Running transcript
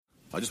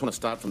I just want to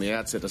start from the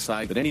outset to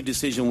say that any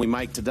decision we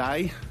make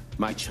today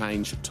may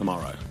change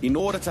tomorrow. In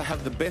order to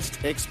have the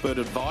best expert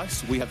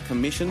advice, we have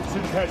commissioned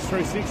Supercoach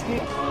 360.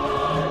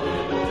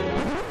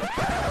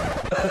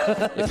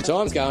 If the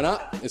time's going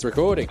up, it's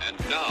recording.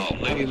 And now,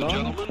 ladies and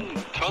gentlemen,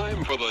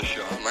 time for the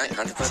show. Mate,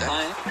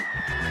 100%.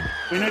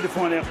 We need to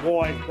find out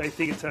why they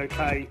think it's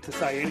okay to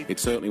say anything.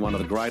 It's certainly one of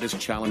the greatest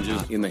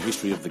challenges in the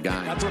history of the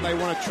game. That's what they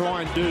want to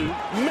try and do.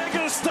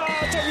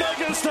 Megastar to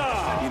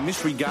megastar! In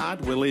this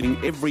regard, we're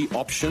leaving every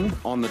option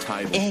on the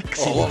table.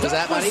 Excellent. What was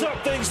that, buddy?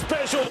 Something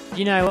special!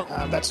 You know,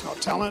 That's not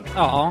talent.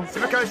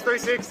 Supercoach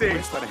 360. The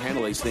best way to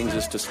handle these things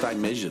is to stay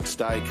measured,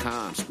 stay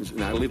calm,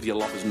 live your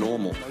life as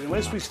normal.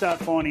 Unless we start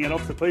finding it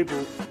off the people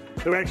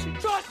who actually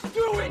just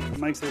do it, it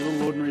makes their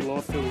little ordinary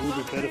life feel a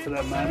little bit better for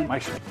that moment.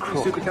 Makes it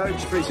cool. Supercoach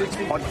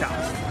 360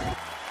 podcast.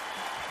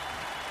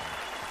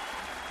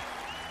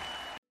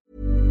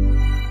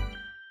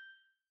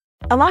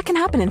 A lot can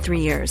happen in 3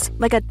 years,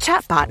 like a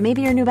chatbot may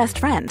be your new best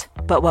friend.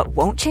 But what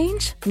won't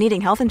change?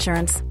 Needing health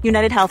insurance.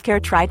 United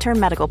Healthcare Tri-Term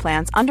Medical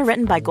Plans,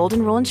 underwritten by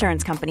Golden Rule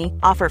Insurance Company,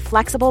 offer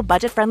flexible,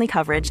 budget-friendly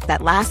coverage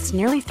that lasts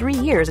nearly 3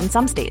 years in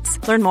some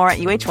states. Learn more at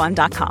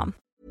uh1.com.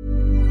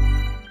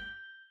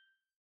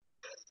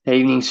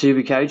 Evening,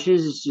 Super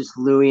Coaches. It's just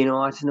Louis and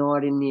I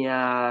tonight in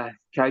the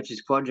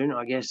Coaches Quadrant.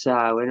 I guess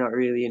we're not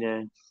really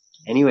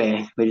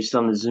anywhere. We're just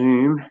on the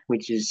Zoom,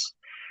 which is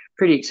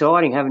pretty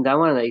exciting. Haven't done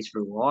one of these for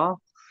a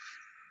while.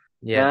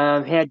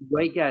 yeah, How'd your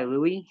week go,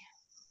 Louis?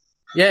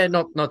 yeah,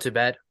 not too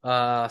bad.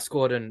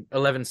 Scored an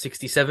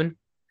 1167.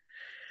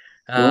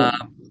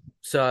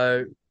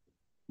 So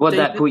What'd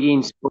that put you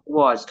in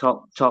sport-wise?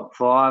 Top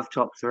five,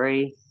 top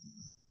three?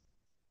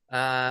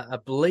 I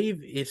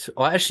believe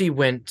I actually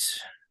went.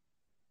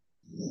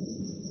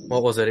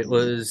 What was it? It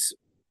was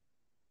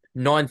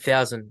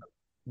 9,000,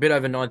 a bit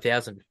over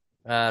 9,000.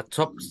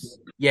 Tops,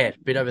 yeah, a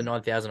bit over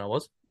 9,000. I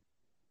was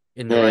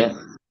in the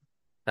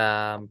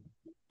rank.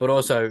 But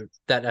also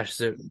that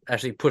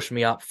actually pushed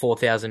me up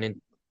 4,000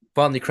 and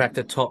finally cracked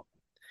the top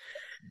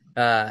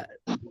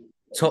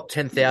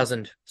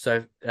 10,000.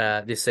 So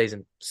this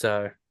season.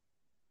 So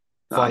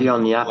You're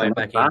on the up and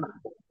back up.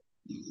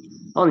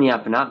 On the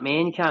up and up,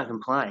 man. You can't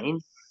complain.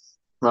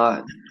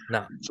 Like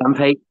No. some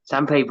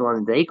people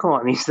on the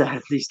decline this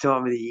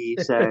time of the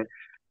year. So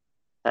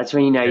that's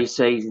when you know your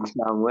season's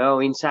going well.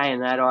 In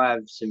saying that, I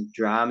have some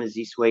dramas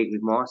this week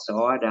with my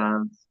side.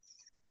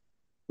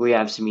 We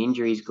have some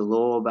injuries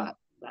galore, but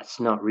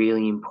that's not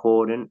really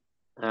important.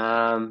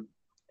 But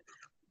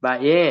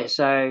yeah,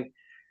 so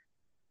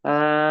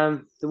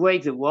the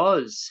week that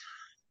was,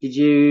 did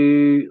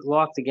you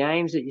like the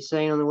games that you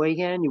seen on the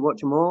weekend? You watch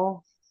them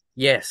all?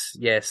 Yes.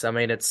 I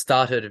mean, it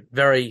started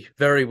very,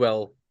 very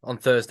well on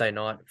Thursday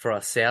night for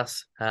us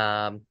South.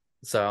 So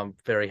I'm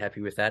very happy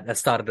with that. That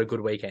started a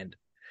good weekend.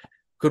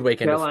 Good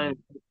weekend.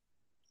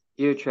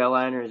 You're a Trell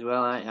owner as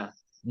well, aren't you?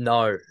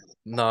 No.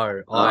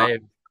 Oh.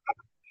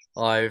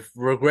 I've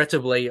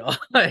regrettably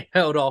I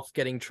held off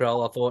getting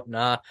Trell. I thought,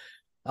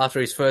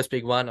 after his first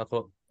big one, I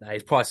thought,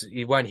 his price,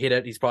 he won't hit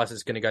it. His price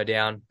is going to go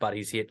down, but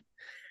he's hit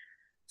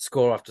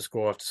score after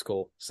score after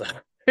score. So,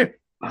 yeah,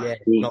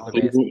 not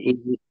the best.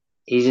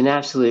 He's an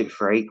absolute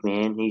freak,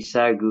 man. He's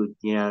so good,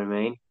 you know what I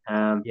mean?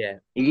 Yeah.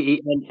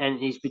 And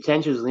his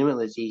potential is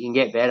limitless. He can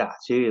get better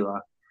too.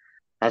 Like,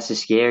 that's the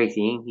scary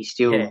thing. He's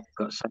still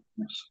got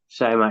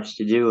so much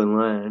to do and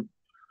learn.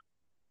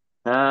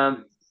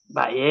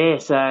 But yeah,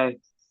 so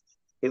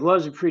it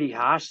was a pretty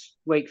harsh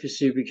week for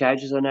Super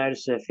Coaches. I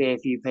noticed a fair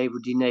few people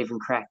didn't even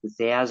crack the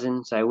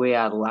 1,000. So we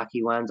are the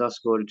lucky ones. I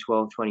scored a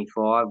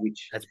 1225,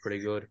 which That's pretty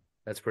good.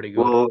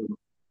 Well,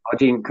 I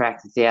didn't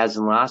crack the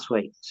 1,000 last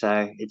week,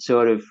 so it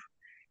sort of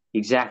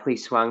exactly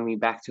swung me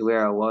back to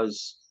where I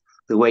was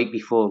the week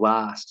before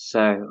last. So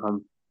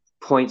I'm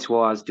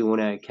points-wise doing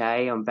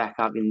okay. I'm back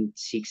up in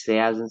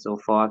 6,000s or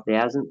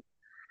 5,000.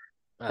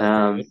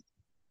 Yeah,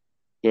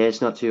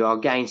 it's not too. I'll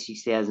gain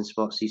 6,000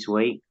 spots this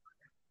week.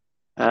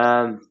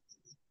 I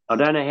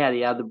don't know how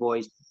the other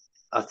boys.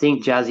 I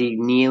think Juzzy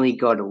nearly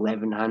got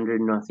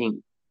 1,100, and I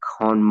think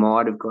Con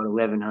might have got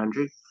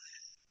 1,100.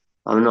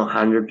 I'm not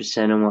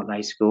 100% on what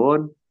they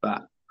scored,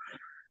 but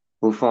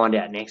we'll find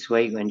out next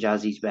week when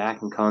Juzzy's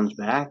back and Con's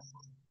back.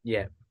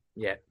 Yeah.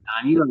 You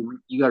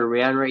got a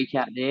round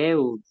recap there.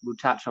 We'll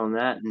touch on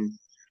that, and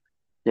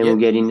then we'll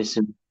get into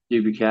some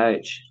Super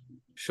Coach.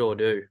 Sure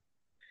do.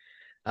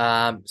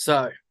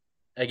 So,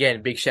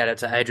 again, big shout out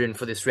to Adrian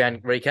for this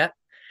round recap.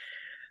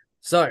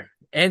 So,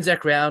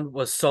 Anzac round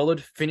was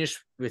solid, finished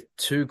with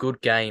 2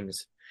 good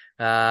games.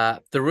 The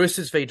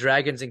Roosters v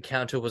Dragons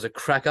encounter was a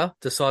cracker,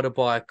 decided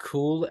by a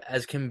cool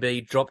as can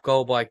be drop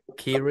goal by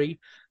Keary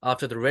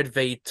after the Red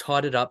V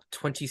tied it up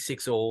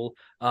 26-all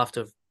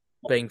after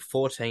being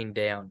 14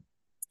 down.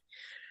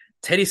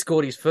 Teddy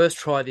scored his first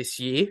try this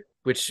year,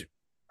 which,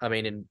 I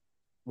mean, in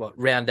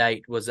round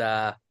 8 was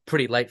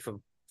pretty late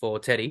for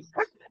Teddy.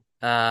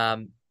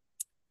 And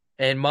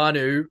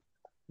Manu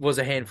was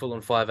a handful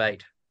on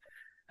 5'8".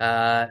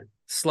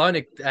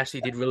 Sloan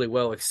actually did really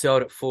well,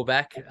 excelled at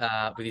fullback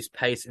with his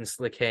pace and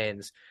slick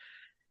hands.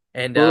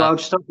 And Well,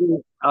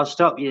 I'll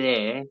stop you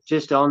there,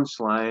 just on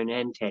Sloan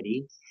and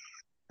Teddy.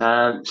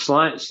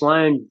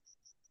 Sloan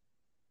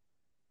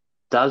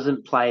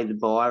doesn't play the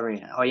bye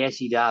round. Oh, yes,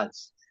 he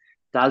does.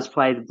 Does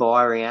play the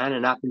bye round,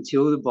 and up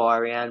until the bye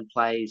round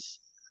plays,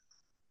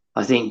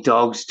 I think,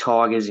 Dogs,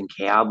 Tigers, and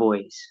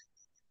Cowboys.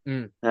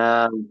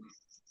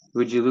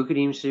 Would you look at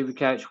him,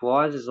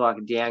 Supercoach-wise, as like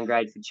a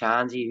downgrade for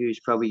Charnsey, who's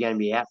probably going to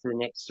be out for the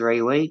next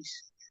 3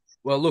 weeks?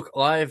 Well, look,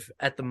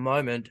 at the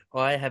moment,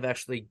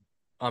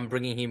 I'm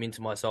bringing him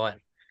into my side.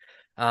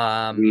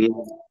 Really?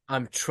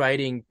 I'm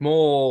trading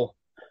more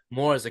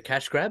as a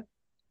cash grab,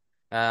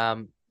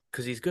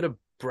 because he's got a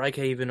break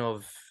even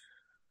of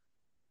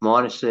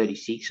minus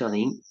 36, I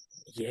think.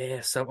 Yeah,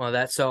 something like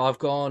that. So I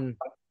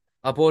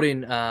bought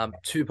in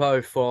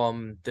Tupou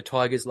from the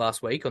Tigers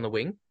last week on the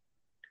wing.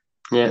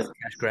 Yeah.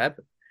 Cash grab.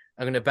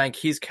 I'm going to bank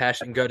his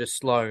cash and go to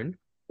Sloan.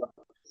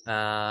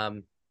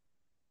 What's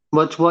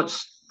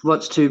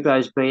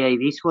Tupou's BE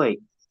this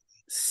week?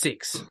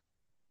 6.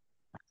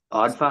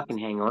 I'd fucking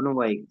hang on a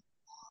week.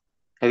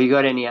 Have you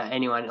got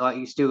anyone, like,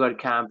 you still got a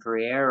Calm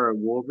Pereira or a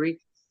Warbrick?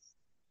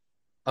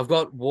 I've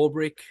got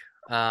Warbrick,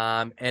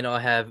 and I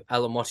have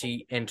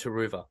Alamotti and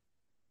Taruva.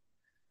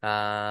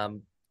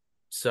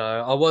 So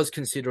I was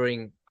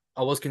considering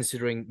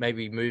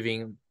maybe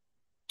moving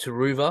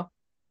Taruva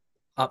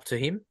up to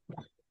him.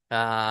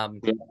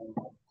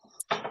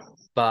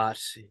 But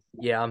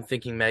yeah, I'm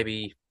thinking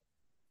maybe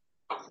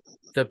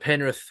the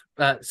Penrith,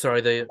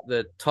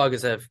 the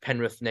Tigers have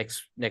Penrith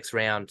next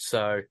round,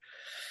 so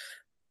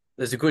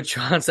there's a good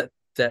chance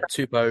that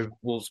Tupou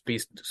will be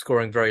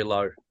scoring very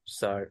low.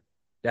 So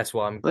that's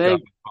why I'm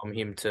going from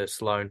him to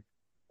Sloan.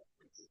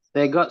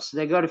 They got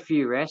a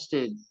few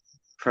rested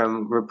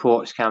from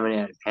reports coming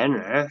out of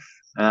Penrith.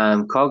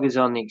 Cogger's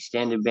on the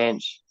extended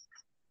bench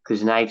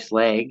because Naif's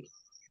leg.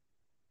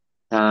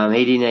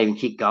 He didn't even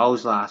kick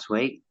goals last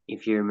week,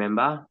 if you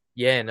remember.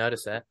 Yeah,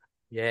 notice that.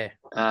 Yeah.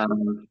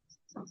 And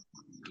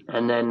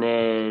then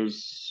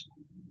there's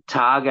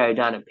Targo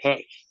done a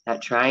Peck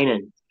at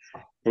training,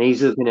 and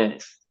he's looking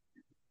at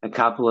a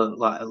couple of,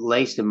 like, at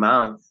least a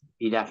month,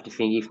 you'd have to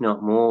think, if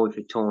not more, with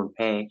a torn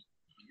pec.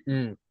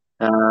 So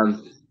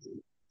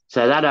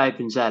that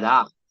opens that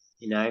up,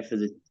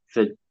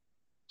 for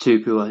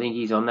Tupou. I think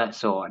he's on that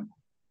side.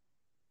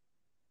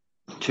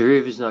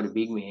 Taruva's not a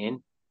big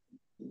man.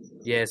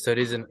 Yeah, so it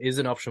is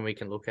an option we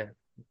can look at.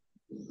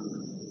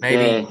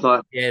 Maybe,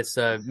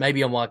 so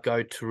maybe I might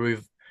go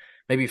Taruva,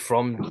 maybe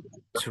from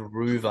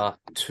Taruva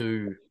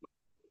to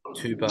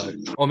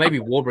Tupou, or maybe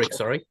Warbrick.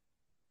 Sorry,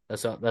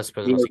 that's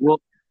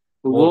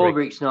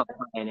Warbrick's not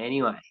playing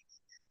anyway,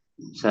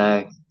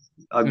 so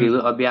I'd be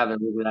having a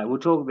look at that. We'll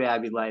talk about it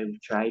a bit later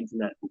with trades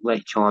and that. We'll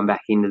let Chime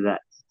back into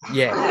that.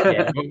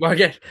 Yeah, won't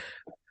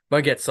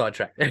get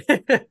sidetracked.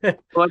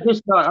 Well, I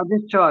just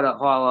try to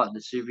highlight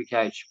the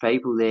Supercoach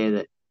people there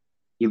that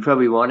you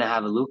probably want to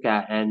have a look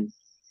at, and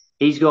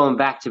he's gone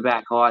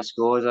back-to-back high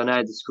scores. I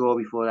know the score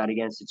before that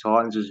against the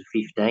Titans was a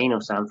 15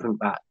 or something,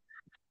 but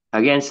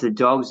against the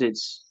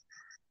Dogs,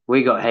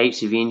 we got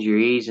heaps of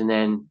injuries, and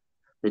then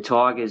the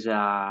Tigers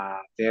are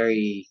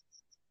very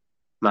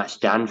much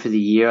done for the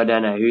year. I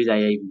don't know who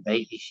they even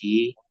beat this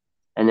year.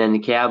 And then the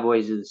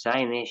Cowboys are the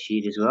same. They're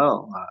shit as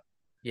well.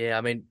 Yeah,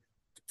 I mean,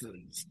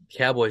 the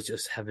Cowboys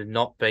just have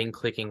not been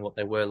clicking what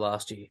they were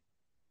last year.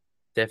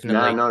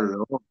 Definitely. No, not at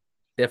all.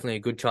 Definitely a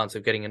good chance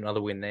of getting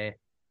another win there.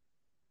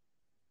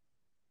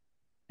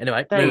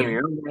 Anyway.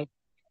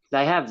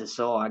 They have the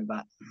side,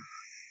 but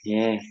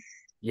yeah.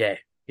 Yeah.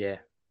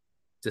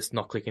 Just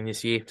not clicking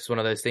this year. Just one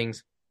of those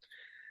things.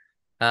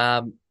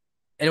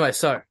 Anyway,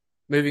 so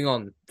moving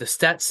on. The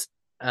stats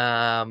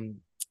of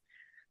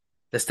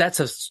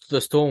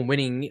the Storm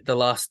winning the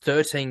last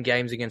 13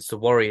 games against the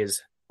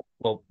Warriors.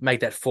 Well,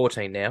 make that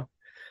 14 now.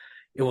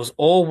 It was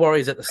all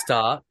Warriors at the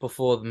start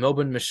before the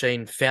Melbourne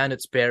machine found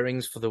its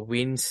bearings for the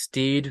win,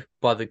 steered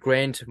by the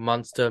Grant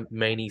Munster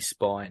meanie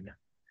spine.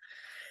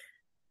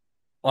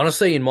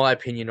 Honestly, in my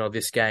opinion of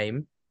this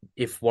game,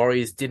 if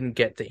Warriors didn't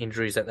get the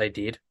injuries that they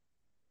did,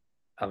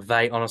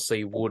 they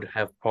honestly would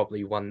have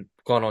probably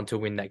gone on to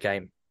win that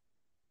game.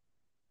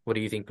 What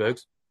do you think,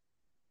 Bergs?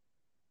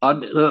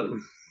 Look,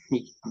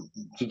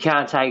 you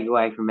can't take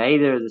away from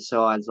either of the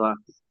sides. Like,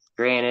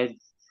 granted,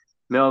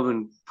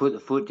 Melbourne put the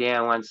foot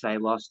down once they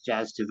lost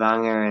Jazz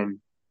Tavanga and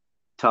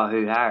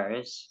Tohu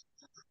Harris.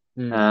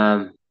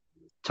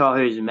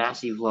 Tohu's a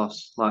massive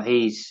loss. Like,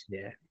 he's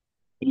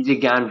a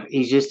gun.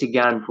 He's just a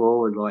gun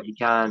forward. Like, you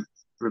can't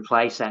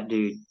replace that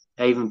dude.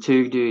 Even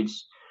two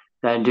dudes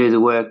don't do the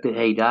work that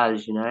he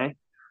does.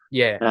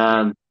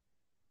 Yeah.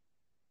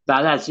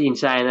 But that's in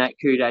saying that,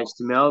 kudos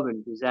to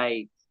Melbourne, because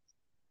they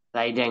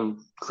then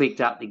clicked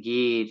up the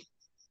gear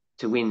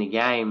to win the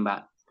game.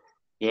 But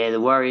yeah, the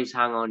Warriors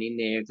hung on in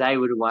there. If they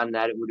would have won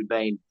that, it would have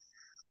been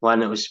one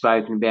that was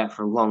spoken about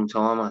for a long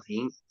time, I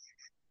think.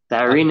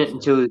 They were in it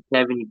until the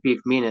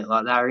 75th minute.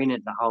 Like, they were in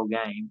it the whole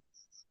game.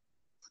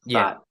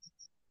 Yeah. But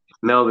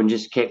Melbourne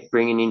just kept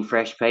bringing in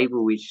fresh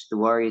people, which the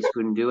Warriors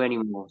couldn't do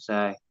anymore.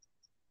 So,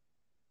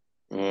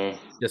 yeah.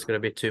 Just got a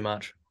bit too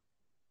much.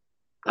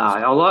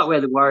 I like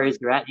where the Warriors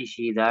are at this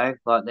year, though.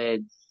 Like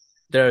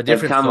They're a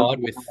different come side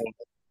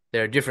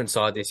they're a different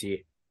side this year.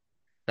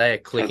 They are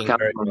clicking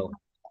very well.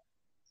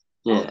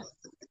 Yeah.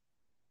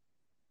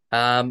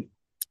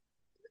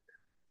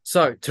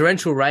 So,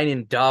 torrential rain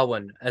in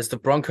Darwin as the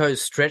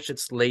Broncos stretch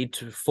its lead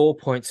to 4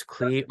 points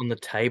clear on the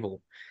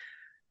table.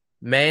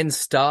 Man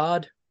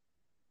starred.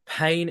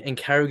 Payne and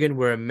Carrigan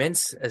were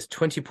immense as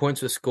 20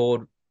 points were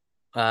scored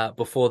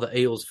before the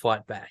Eels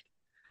fight back.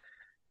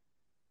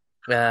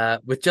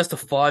 With just a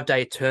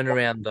 5-day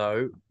turnaround,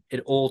 though,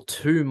 it all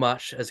too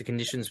much as the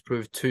conditions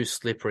proved too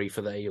slippery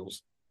for the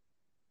Eels.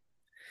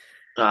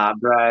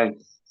 Bro,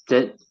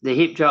 the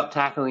hip drop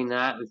tackle in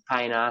that with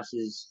Payne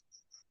asses,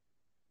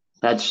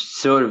 that's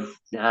sort of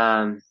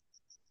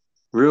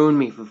ruined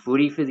me for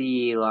footy for the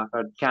year. Like,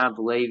 I can't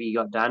believe he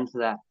got done for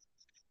that.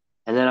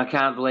 And then I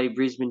can't believe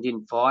Brisbane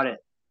didn't fight it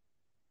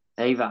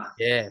either.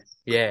 Yeah,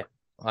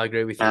 I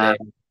agree with you there.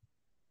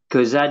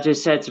 Because that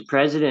just sets a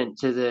precedent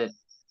to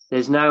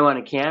there's no one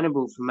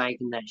accountable for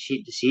making that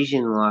shit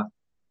decision. Like,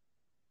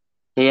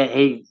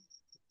 he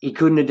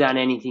couldn't have done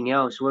anything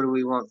else. What do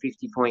we want,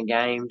 50-point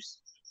games?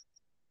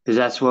 Because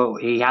that's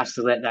what he has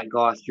to let that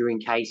guy through in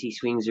case he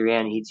swings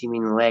around and hits him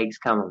in the legs.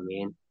 Come on,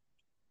 man.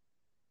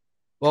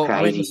 Well,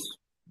 crazy. I mean,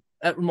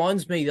 that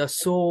reminds me, I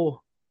saw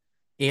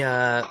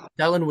Dallin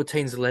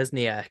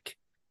Watines-Lesniak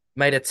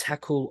made a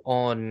tackle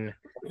on,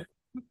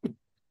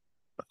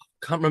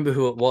 can't remember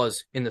who it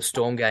was in the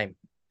Storm game,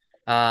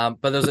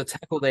 but there was a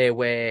tackle there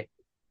where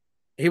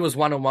he was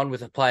one-on-one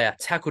with a player,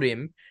 tackled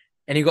him,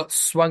 and he got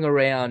swung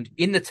around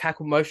in the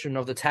tackle motion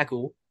of the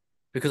tackle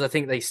because I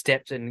think they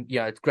stepped and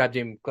grabbed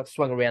him, got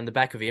swung around the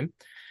back of him.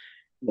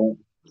 Yeah.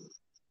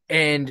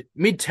 And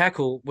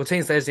mid-tackle,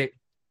 Watines-Lesniak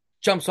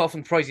jumps off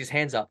and throws his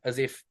hands up as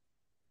if,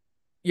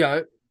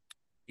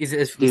 he's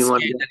scared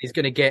that he's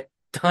going to get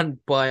done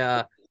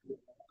by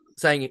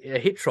saying a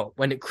hip drop,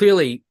 when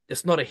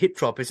it's not a hip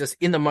drop. It's just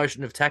in the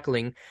motion of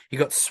tackling. He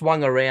got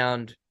swung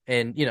around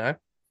and,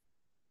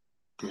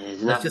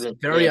 it's just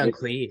very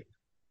unclear.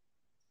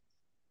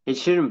 It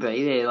shouldn't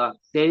be there. Like,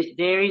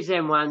 there is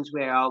them ones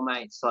where old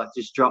mates, like,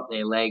 just drop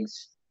their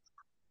legs.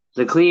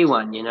 The clear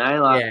one,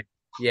 like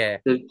yeah.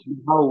 The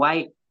whole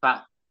weight.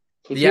 But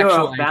if the you're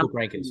actual off ankle balance,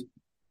 breakers.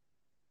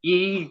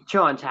 You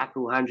try and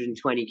tackle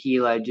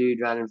 120-kilo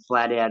dude running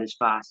flat out as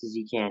fast as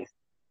he can.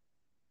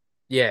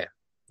 Yeah.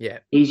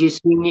 He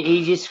just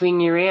swing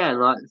you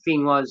around. Like, the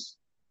thing was,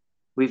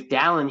 with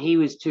Dallin, he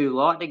was too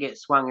light to get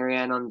swung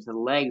around onto the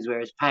legs,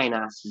 whereas Payne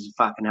us is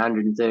fucking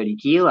 130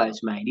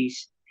 kilos, mate.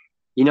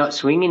 You're not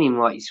swinging him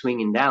like you're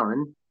swinging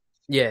Dallin.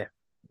 Yeah.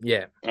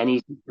 And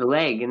he's the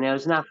leg, and there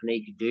was nothing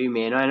he could do,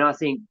 man. And I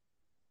think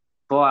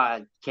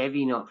by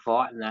Kevy not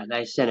fighting that,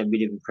 they set a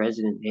bit of a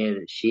precedent there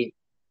that's shit.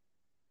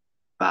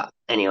 But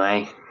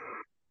anyway,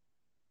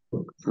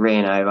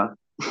 ran over.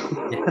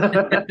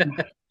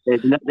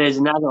 There's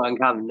another one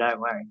coming, don't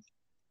worry.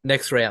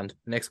 Next round.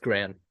 Next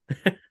game.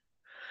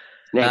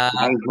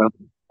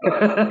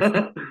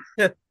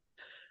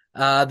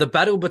 The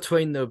battle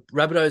between the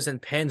Rabbitohs and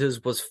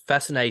Panthers was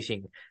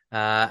fascinating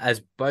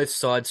as both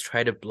sides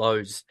traded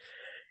blows.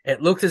 It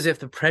looked as if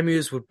the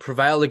Premiers would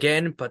prevail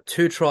again, but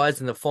 2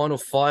 tries in the final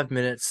 5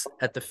 minutes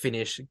at the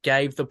finish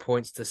gave the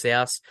points to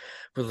South,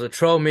 with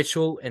Latrell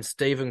Mitchell and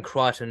Stephen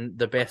Crichton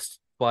the best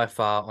by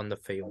far on the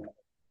field.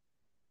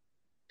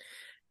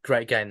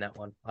 Great game, that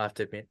one, I have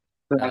to admit.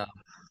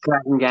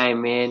 Cracking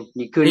game, man.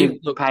 You couldn't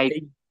have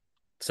paid.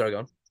 Sorry, go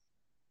on.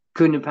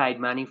 Couldn't have paid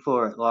money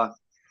for it. Like,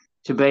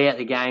 to be at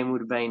the game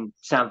would have been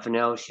something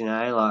else,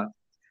 Like,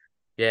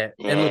 yeah.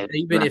 And look,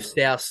 even if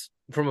South,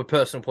 from a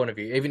personal point of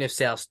view, even if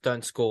South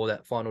don't score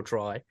that final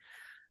try,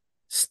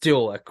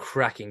 still a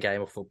cracking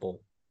game of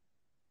football.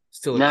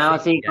 I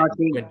think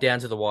went down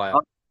to the wire.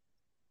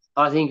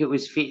 I think it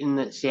was fitting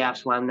that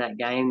South won that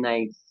game.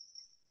 They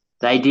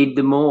did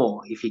the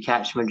more, if you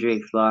catch my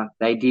drift. Like,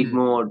 they did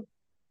more.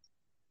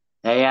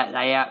 They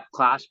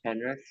outclassed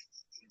Penrith.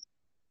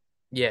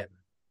 Yeah.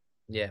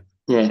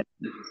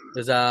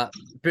 There's a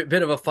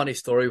bit of a funny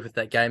story with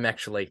that game,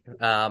 actually.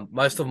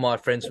 Most of my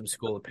friends from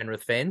school are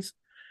Penrith fans.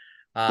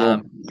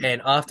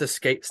 And after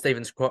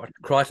Stephen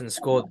Crichton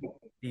scored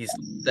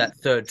that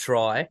third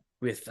try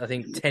with, I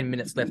think, 10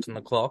 minutes left on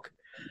the clock,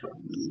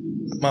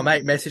 my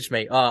mate messaged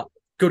me,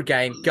 good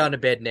game, going to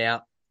bed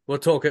now. We'll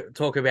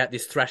talk about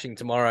this thrashing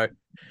tomorrow.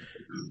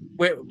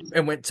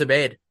 And went to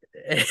bed.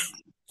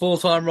 Full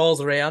time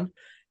rolls around,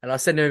 and I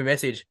sent him a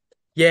message.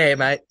 Yeah,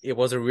 mate, it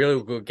was a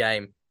really good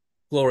game.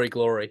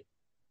 Glory.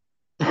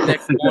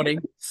 Next morning,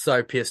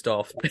 so pissed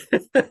off.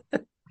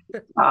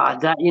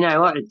 That, you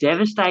know what? It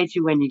devastates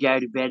you when you go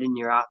to bed and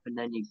you're up and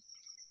then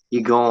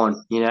you're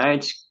gone.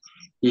 You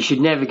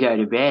should never go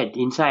to bed.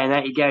 In saying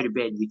that, you go to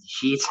bed with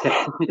your shit.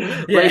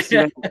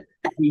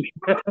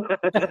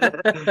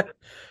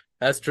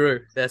 That's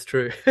true.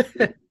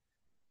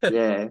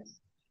 Yeah.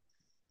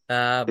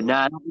 But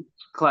no,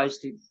 close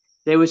to.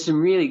 There were some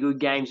really good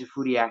games of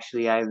footy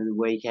actually over the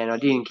weekend. I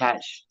didn't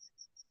catch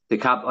the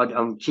cup.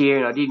 I'm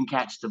cheering. I didn't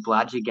catch the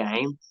Bludger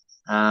game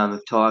of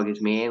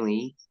Tigers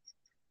Manly,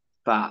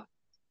 but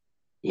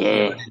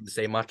Yeah, I didn't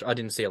see much. I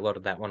didn't see a lot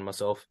of that one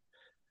myself.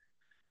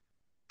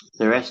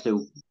 the rest are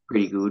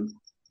pretty good.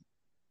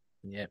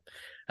 Yeah.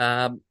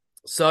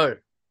 So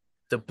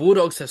the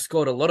Bulldogs have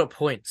scored a lot of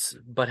points,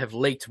 but have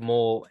leaked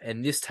more,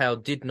 and this tale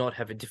did not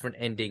have a different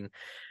ending,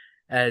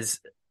 as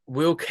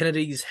Will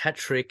Kennedy's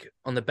hat-trick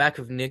on the back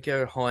of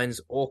Nicho Hynes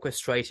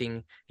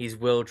orchestrating his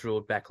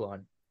well-drilled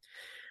backline.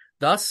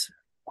 Thus,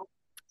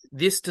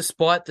 this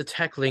despite the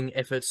tackling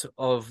efforts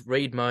of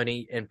Reid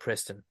Money and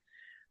Preston,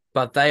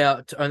 but they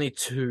are only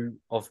two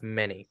of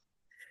many.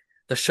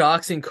 The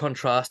Sharks, in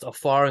contrast, are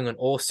firing on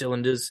all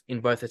cylinders in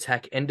both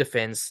attack and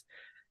defence,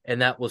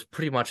 and that was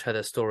pretty much how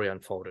the story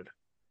unfolded.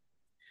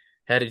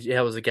 How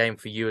was the game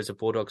for you as a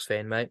Bulldogs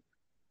fan, mate?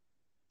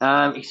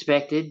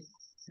 Expected.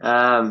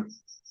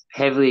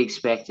 Heavily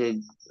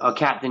expected. I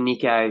captained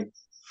Nicho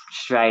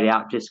straight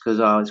up just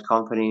because I was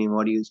confident in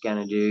what he was going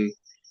to do.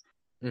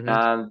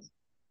 Mm-hmm.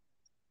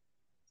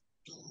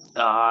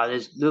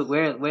 Look,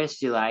 we're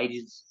still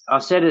ages. I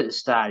said at the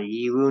start of the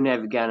year, we were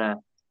never going to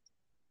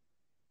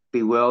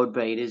be world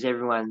beaters.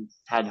 Everyone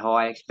had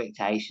high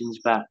expectations,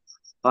 but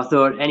I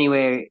thought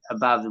anywhere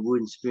above the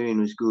wooden spoon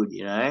was good,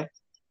 you know.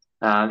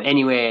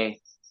 Anywhere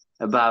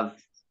above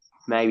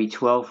maybe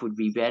 12th would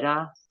be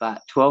better,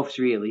 but 12th's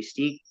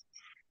realistic.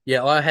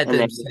 Yeah, I had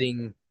them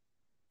sitting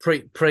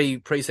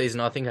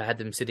pre-season. I think I had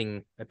them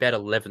sitting about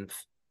 11th.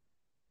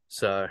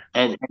 So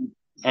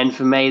and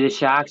for me, the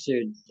Sharks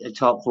are a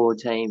top 4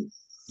 team.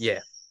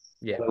 Yeah.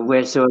 So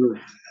we're sort of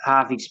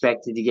half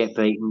expected to get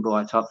beaten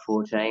by a top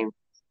 4 team.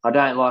 I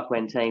don't like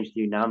when teams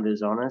do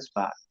numbers on us,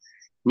 but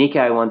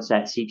Nicho wants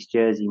that 6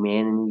 jersey,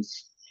 man, and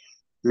he's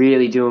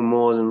really doing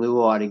more than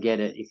Luai to get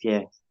it.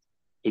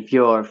 If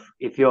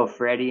you're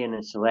Freddie and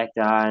a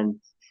selector and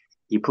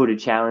you put a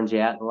challenge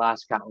out the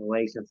last couple of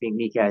weeks, I think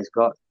Nicho's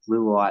got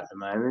Luai at the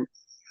moment.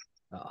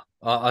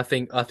 I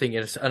think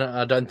it's.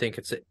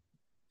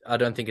 I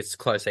don't think it's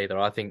close either.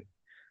 I think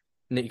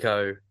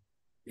Nicho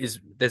is.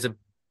 There's a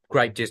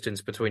great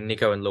distance between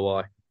Nicho and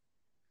Luai.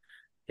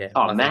 Yeah.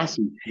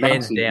 Massive.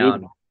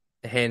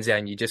 Hands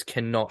down. You just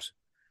cannot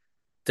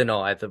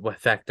deny the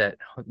fact that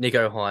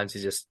Nicho Hynes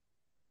is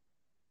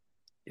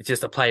it's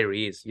just a player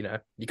he is, you know.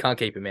 You can't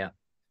keep him out.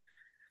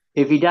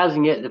 If he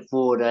doesn't get the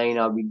 14,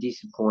 I'll be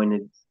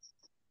disappointed.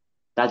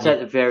 That's at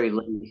the very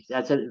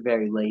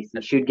least.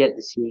 He should get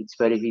the 6,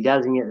 but if he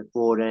doesn't get the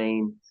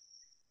 14,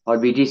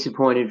 I'd be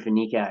disappointed for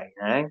Nicho,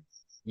 you know?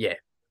 Yeah,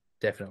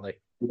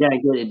 definitely. You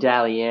don't get a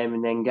Dally M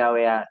and then go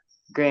out.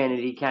 Granted,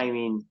 he came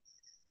in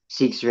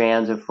 6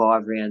 rounds or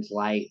 5 rounds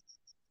late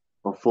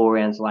or 4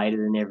 rounds later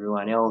than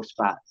everyone else,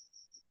 but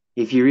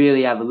if you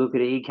really have a look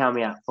at it, he come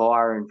out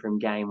firing from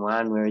game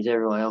 1, whereas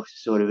everyone else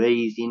sort of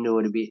eased into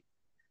it a bit.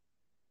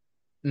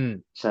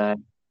 So,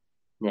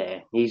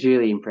 yeah, he's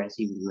really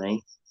impressive with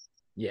me.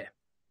 Yeah.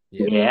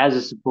 As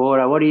a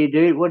supporter, what do you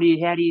do?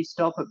 How do you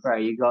stop it, bro?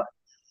 You got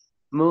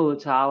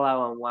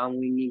Mulatalo on one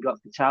wing, you got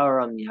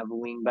Patoa on the other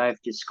wing, both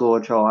just score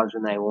tries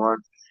when they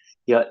want.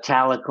 You got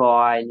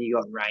Talakai and you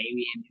got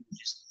Ramian,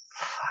 just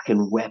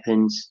fucking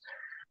weapons.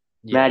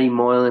 Yeah. Matty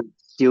Moylan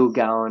still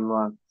going.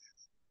 Like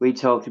we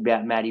talked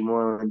about Matty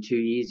Moylan 2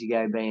 years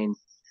ago being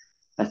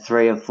a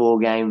 3 or 4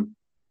 game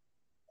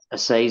a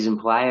season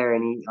player,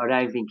 and I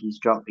don't think he's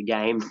dropped a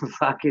game for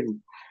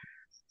fucking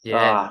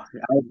over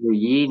a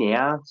year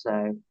now.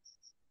 So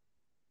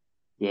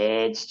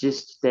yeah, it's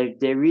just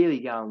they're really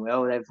going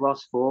well. They've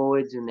lost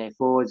forwards, and their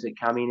forwards that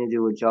come in and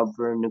do a job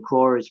for them.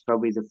 Nakora is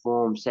probably the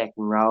form second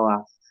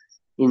rower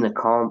in the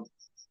comp.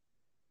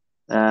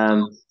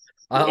 I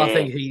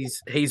think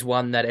he's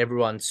one that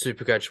everyone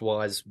Supercoach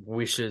wise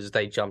wishes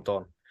they jumped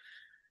on.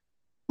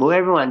 Well,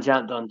 everyone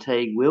jumped on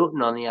Teague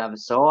Wilton on the other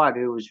side,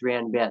 who was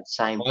round about the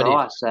same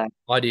price. So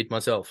I did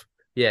myself.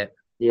 Yeah.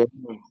 Yeah,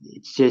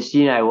 it's just,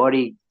 you know what,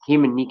 him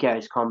and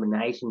Nicho's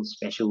combination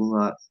special.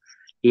 Like,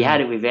 he had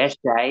it with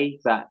SJ,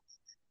 but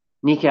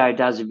Nicho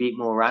does a bit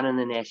more running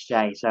than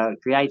SJ, so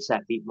it creates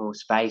that bit more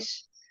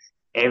space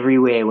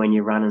everywhere when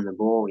you're running the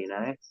ball, you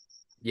know?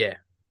 Yeah.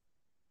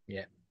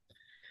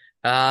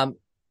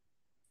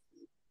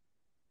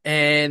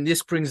 And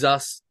this brings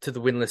us to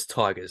the winless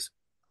Tigers.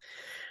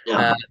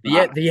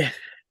 The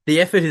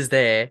effort is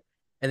there,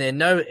 and there are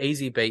no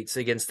easy beats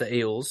against the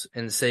Eels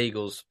and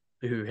Seagulls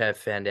who have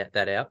found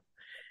that out.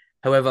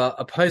 However,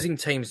 opposing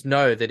teams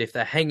know that if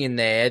they hang in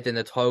there, then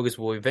the Tigers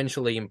will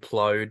eventually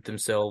implode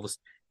themselves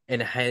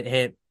and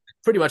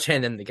pretty much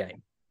hand them the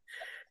game.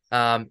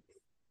 Gun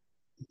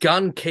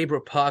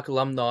Keebra Park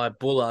alumni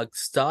Bullard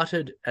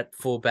started at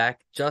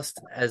fullback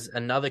just as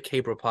another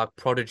Keebra Park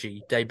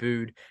prodigy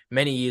debuted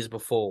many years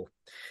before.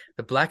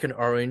 The Black and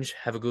Orange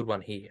have a good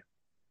one here.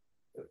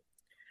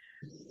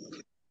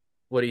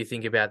 What do you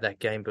think about that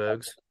game,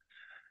 Bergs?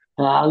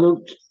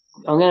 Look,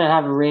 I'm going to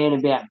have a rant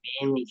about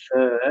Manly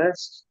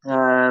first.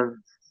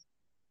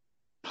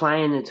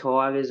 Playing the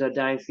Tigers, I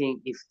don't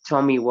think if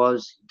Tommy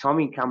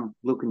come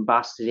looking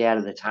busted out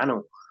of the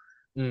tunnel.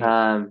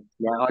 Now,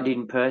 I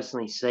didn't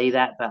personally see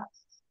that, but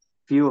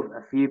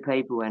a few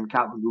people and a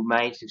couple of good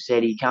mates have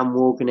said he come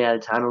walking out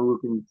of the tunnel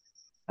looking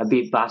a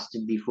bit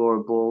busted before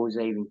a ball was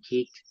even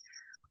kicked.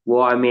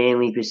 why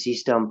Manly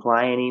persist on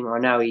playing him. I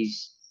know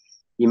he's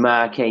your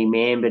marquee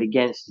man, but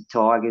against the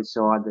Tigers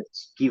side,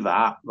 that's give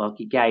up. Like,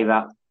 he gave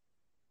up.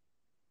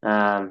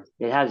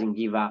 It hasn't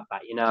give up,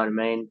 but you know what I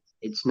mean.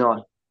 It's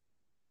not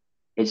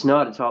a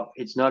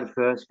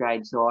first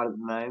grade side at the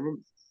moment.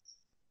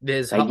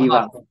 There's They give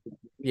up.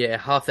 Yeah,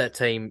 half that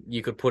team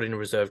you could put in a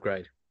reserve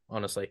grade,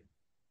 honestly.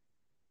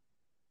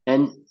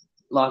 And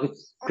like,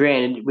 it's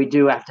granted, we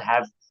do have to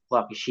have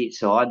like a shit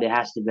side. There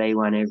has to be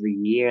one every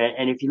year.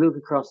 And if you look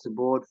across the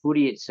board,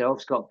 footy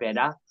itself's got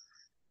better.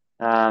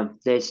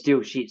 There's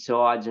still shit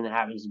sides, and it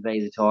happens to be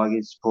the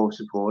Tigers' poor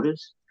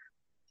supporters.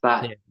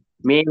 But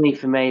Manly,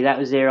 for me, that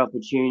was their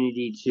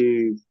opportunity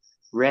to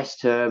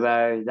rest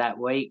Turbo that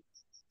week,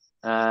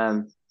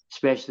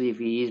 especially if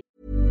he is.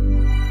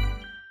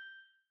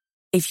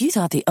 If you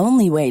thought the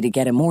only way to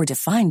get a more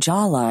defined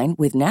jawline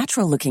with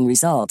natural-looking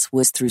results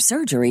was through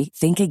surgery,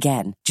 think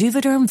again.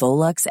 Juvederm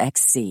Volux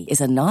XC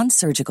is a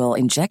non-surgical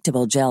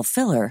injectable gel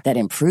filler that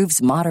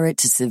improves moderate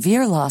to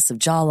severe loss of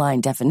jawline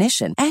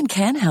definition and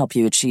can help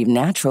you achieve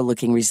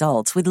natural-looking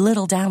results with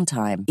little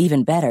downtime.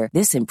 Even better,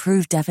 this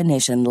improved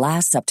definition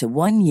lasts up to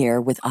 1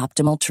 year with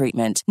optimal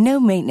treatment.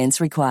 No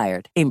maintenance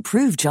required.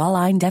 Improve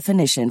jawline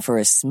definition for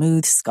a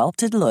smooth,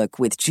 sculpted look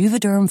with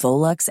Juvederm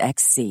Volux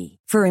XC.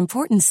 For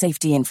important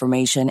safety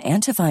information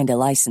and to find a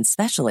licensed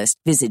specialist,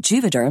 visit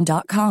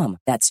Juvederm.com.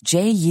 That's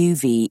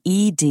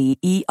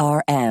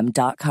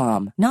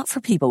JUVEDERM.com. Not for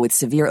people with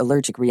severe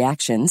allergic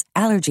reactions,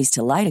 allergies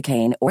to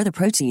lidocaine, or the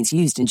proteins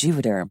used in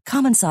Juvederm.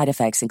 Common side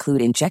effects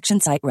include injection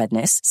site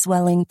redness,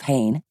 swelling,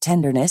 pain,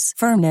 tenderness,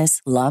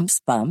 firmness, lumps,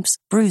 bumps,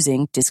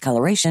 bruising,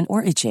 discoloration,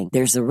 or itching.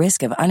 There's a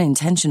risk of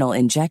unintentional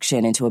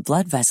injection into a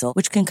blood vessel,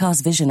 which can cause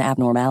vision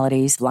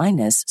abnormalities,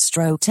 blindness,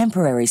 stroke,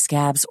 temporary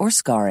scabs, or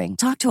scarring.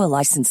 Talk to a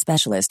licensed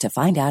specialist to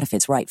find out if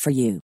it's right for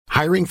you.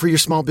 Hiring for your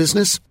small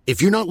business?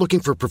 If you're not looking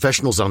for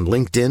professionals on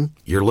LinkedIn,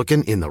 you're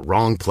looking in the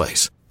wrong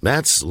place.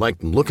 That's like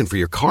looking for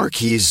your car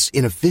keys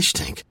in a fish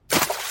tank.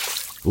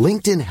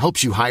 LinkedIn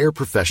helps you hire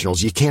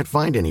professionals you can't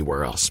find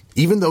anywhere else,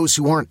 even those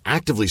who aren't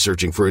actively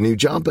searching for a new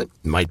job but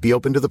might be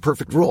open to the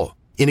perfect role.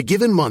 In a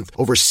given month,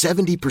 over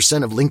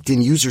 70% of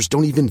LinkedIn users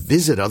don't even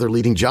visit other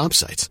leading job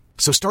sites.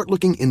 So start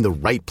looking in the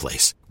right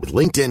place. With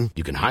LinkedIn,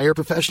 you can hire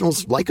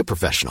professionals like a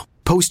professional.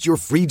 Post your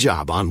free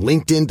job on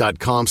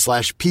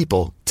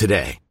linkedin.com/people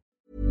today.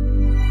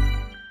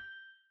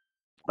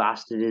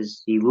 Busted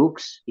as he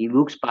looks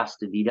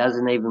busted. He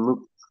doesn't even look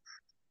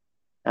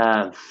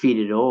fit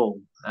at all.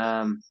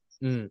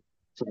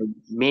 So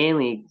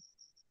Manly,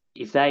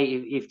 if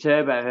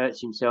Turbo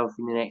hurts himself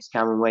in the next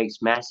coming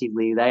weeks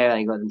massively, they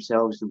only got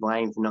themselves to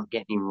blame for not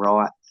getting him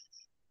right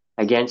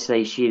against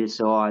these shitter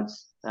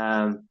sides.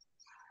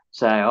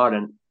 So I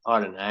don't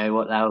know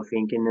what they were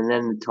thinking. And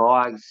then the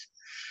Tigers,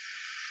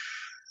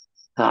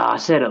 I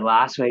said it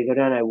last week, I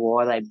don't know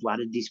why they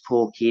blooded this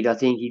poor kid. I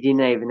think he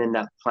didn't even end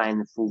up playing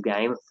the full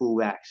game at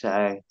fullback.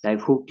 So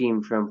they've hooked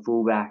him from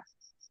fullback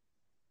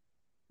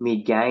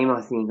mid-game,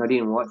 I think. I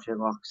didn't watch it,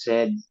 like I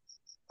said.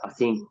 I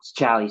think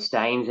Charlie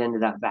Staines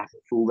ended up back at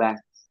fullback.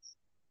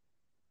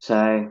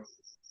 So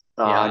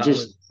I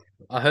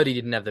heard he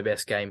didn't have the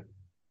best game.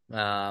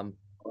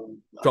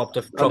 Dropped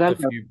a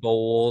few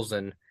balls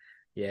and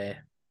yeah.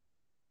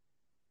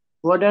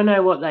 Well, I don't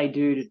know what they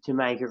do to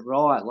make it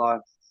right.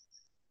 Like,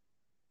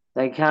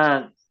 they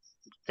can't.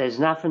 There's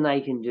nothing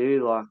they can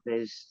do. Like,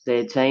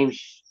 their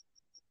team's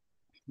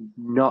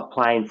not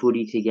playing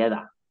footy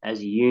together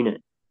as a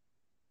unit.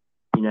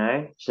 You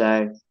know,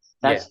 so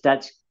that's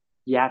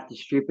you have to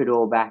strip it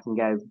all back and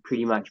go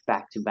pretty much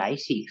back to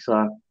basics.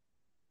 Like,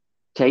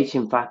 teach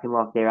them fucking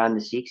like they're under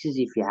sixes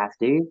if you have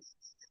to.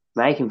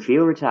 Make them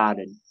feel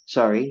retarded.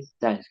 Sorry,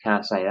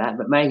 can't say that,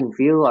 but make them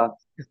feel like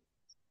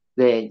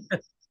they're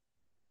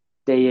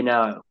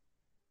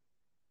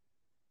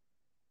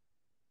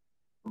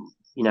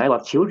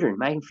like children.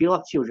 Make them feel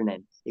like children.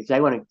 Then, if they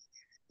want to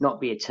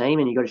not be a team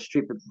and you've got to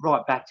strip it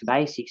right back to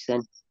basics,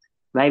 then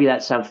maybe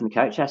that's something the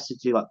coach has to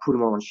do, like put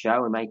them all on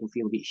show and make them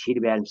feel a bit shit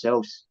about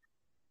themselves,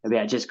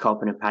 about just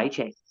copping a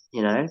paycheck,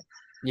 you know?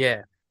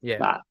 Yeah.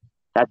 But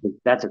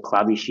that's a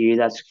club issue.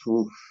 That's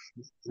cool.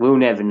 We'll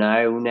never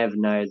know. We'll never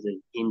know the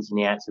ins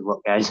and outs of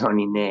what goes on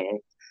in there.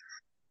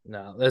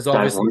 No, there's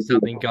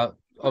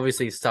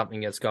obviously something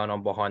that's going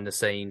on behind the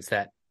scenes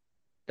that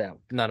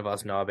none of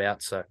us know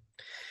about. So,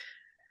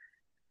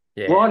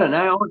 yeah. Well, I don't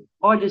know.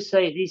 I just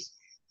say this.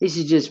 This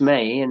is just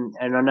me, and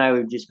I know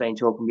we've just been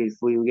talking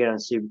before. We'll get on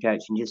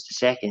Supercoach in just a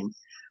second.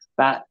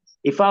 But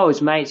if I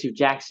was mates with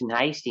Jackson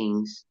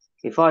Hastings,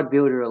 if I'd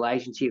built a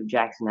relationship with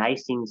Jackson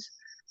Hastings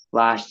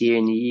last year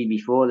and the year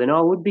before, then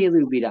I would be a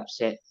little bit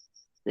upset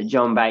that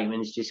John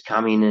Bateman's just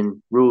come in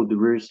and ruled the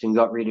roost and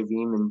got rid of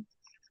him, and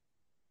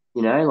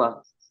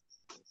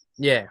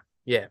Yeah.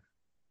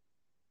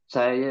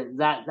 So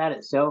that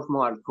itself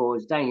might have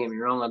caused. Don't get me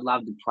wrong, I'd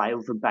love to play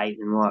with a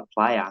Bateman like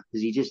player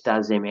because he just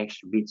does them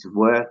extra bits of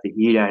work that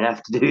you don't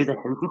have to do them.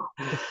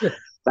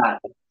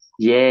 But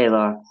yeah,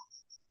 like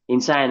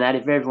in saying that,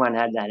 if everyone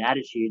had that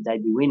attitude,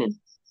 they'd be winning.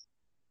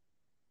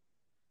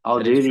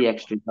 I'll do the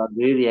extras,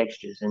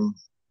 and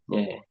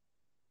yeah.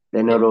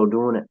 They're not all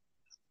doing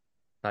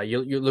it.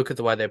 You look at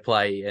the way they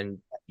play, and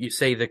you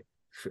see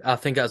I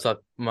think, as I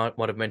might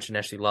have mentioned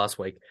actually last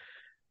week,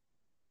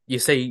 you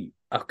see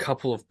a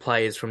couple of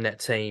players from that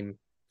team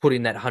put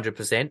in that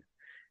 100%,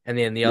 and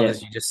then the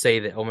others you just see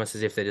that almost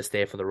as if they're just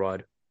there for the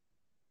ride.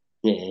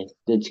 Yeah,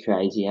 that's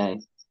crazy, eh?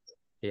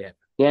 Yeah.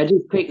 Yeah,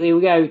 just quickly,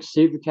 we'll go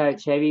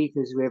Supercoach heavy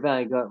because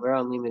we're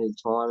on limited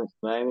time at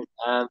the moment.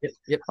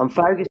 Yep. I'm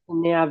focusing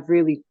now. I've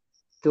really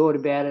thought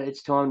about it.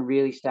 It's time to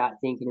really start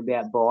thinking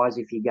about buys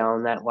if you're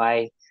going that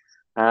way.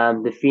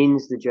 The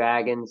Finns, the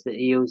Dragons, the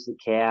Eels, the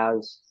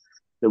Cows,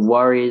 the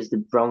Warriors, the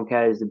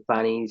Broncos, the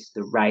Bunnies,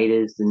 the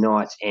Raiders, the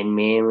Knights, and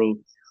Manly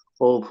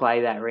all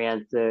play that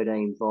round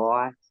 13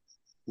 bye.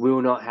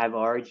 Will not have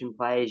Origin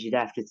players, you'd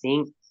have to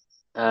think.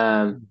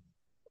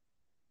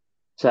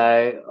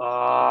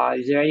 So,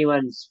 is there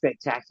anyone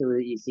spectacular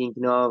that you're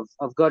thinking of?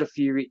 I've got a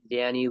few written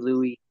down here,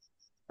 Louis.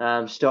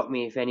 Stop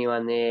me if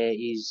anyone there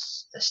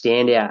is a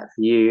standout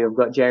for you. I've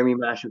got Jeremy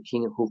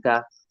Marshall-King at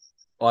hooker.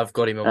 I've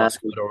got him on my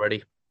squad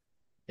already.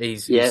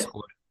 He's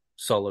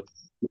solid.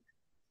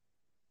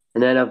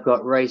 And then I've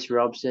got Reece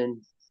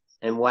Robson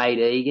and Wade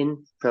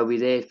Egan.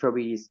 There's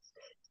probably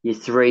your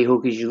three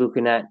hookers you're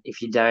looking at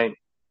if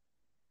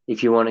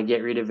you want to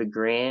get rid of a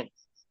Grant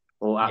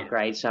or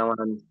upgrade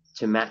someone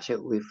to match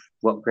it with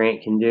what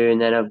Grant can do.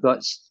 And then I've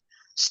got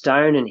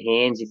Stone and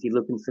Hands if you're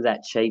looking for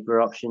that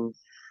cheaper option.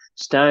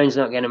 Stone's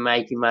not going to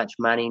make you much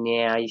money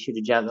now. You should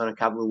have jumped on a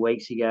couple of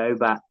weeks ago,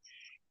 but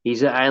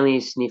he's only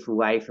a sniff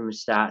away from a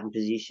starting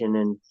position,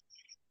 and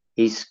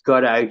he's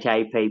got an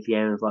okay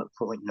PPM of like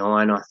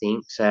 0.9, I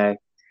think. So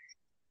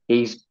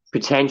his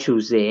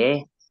potential's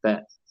there,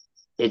 but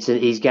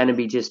he's going to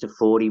be just a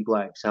 40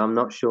 bloke. So I'm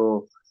not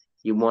sure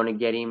you want to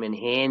get him. And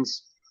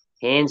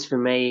Hands for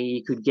me,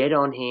 you could get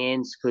on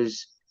Hands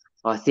because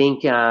I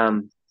think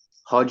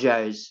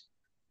Hodjo's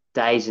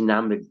days are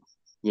numbered,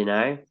 you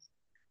know?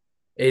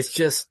 It's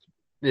just,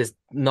 it's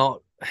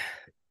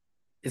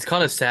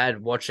kind of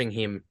sad watching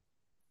him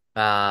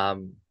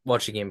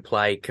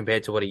play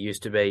compared to what he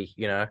used to be,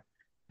 you know?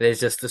 There's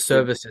just, the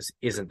service just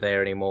isn't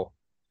there anymore.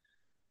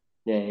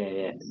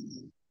 Yeah.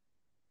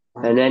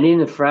 And then in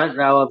the front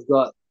row, I've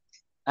got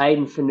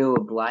Aiden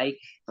Fanua-Blake.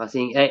 I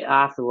think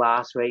after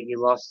last week, he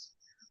lost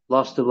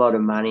a lot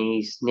of money.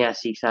 He's now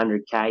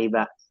 600K,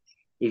 but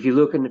if you're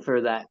looking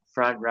for that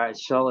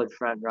solid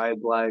front row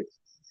bloke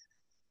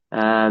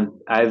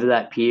over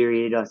that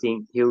period, I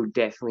think he'll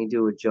definitely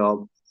do a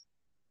job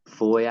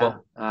for you.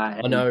 Well,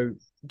 I know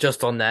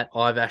just on that,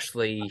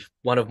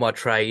 one of my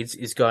trades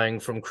is going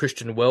from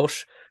Christian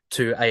Welsh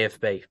to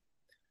AFB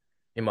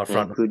in my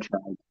front row. Good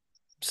trade.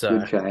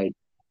 Good trade.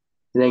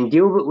 And then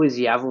Gilbert was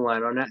the other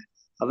one on it.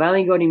 I've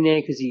only got him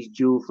there because he's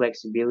dual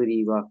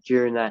flexibility. Like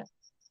during that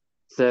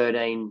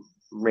 13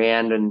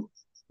 round and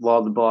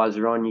while the buys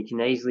are on, you can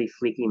easily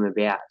flick him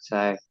about.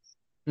 So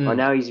I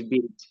know he's a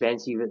bit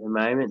expensive at the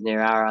moment.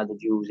 There are other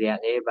duals out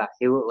there, but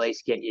he'll at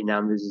least get your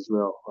numbers as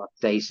well, like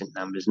decent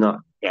numbers, not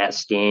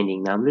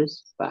outstanding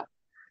numbers.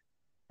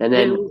 And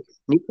then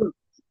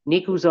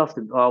Nichols off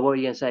the. Oh, what were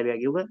you going to say about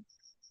Gilbert?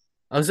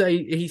 I was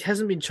saying he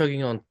hasn't been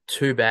chugging on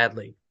too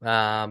badly.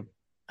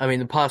 I mean,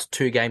 the past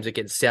two games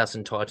against South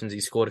and Titans,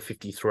 he scored a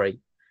 53.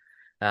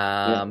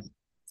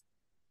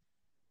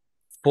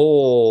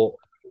 For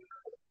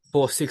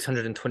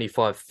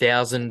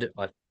 625,000,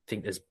 I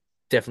think there's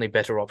definitely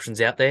better options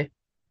out there.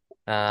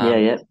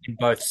 In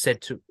both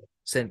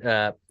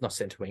not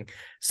centre wing,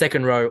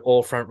 second row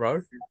or front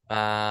row.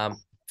 But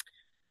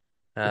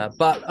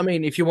I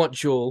mean, if you want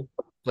dual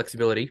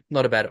flexibility,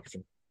 not a bad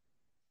option.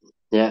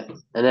 Yeah,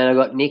 and then I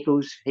got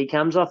Nichols. He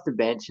comes off the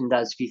bench and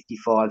does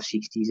 55,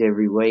 60s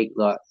every week.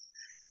 Like,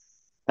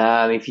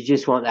 if you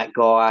just want that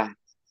guy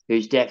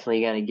who's definitely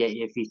going to get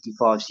you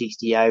 55,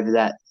 60 over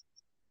that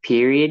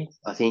period,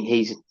 I think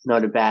he's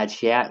not a bad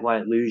shout.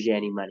 Won't lose you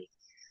any money.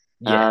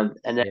 And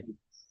then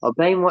I've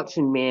been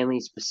watching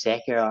Manly's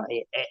Paseka.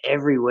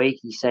 Every week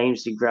he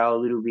seems to grow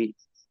a little bit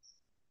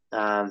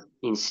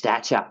in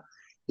stature.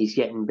 He's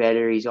getting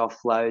better. His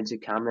offloads are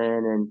coming,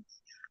 and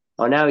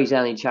I know he's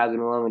only chugging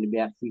along at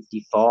about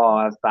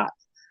 55, but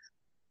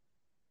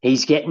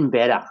he's getting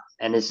better.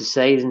 And as the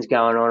season's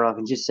going on, I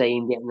can just see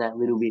him getting that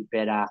little bit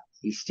better.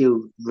 He's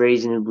still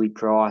reasonably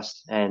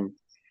priced and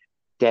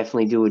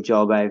definitely do a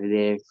job over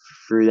there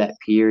through that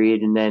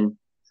period. And then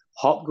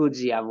Hopgood's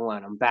the other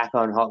one. I'm back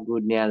on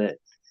Hopgood now that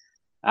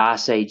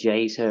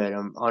RCG's hurt.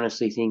 I'm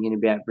honestly thinking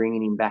about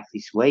bringing him back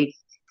this week.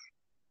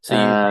 So you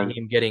see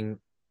him getting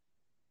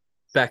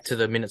back to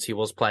the minutes he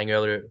was playing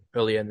earlier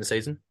in the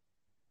season?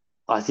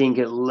 I think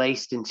at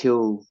least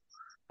until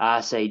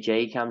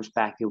RCG comes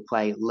back, he'll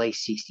play at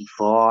least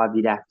 65,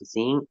 you'd have to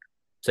think.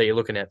 So you're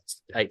looking at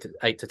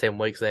 8 to 10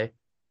 weeks there?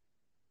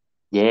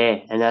 Yeah,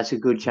 and that's a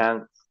good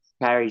chunk.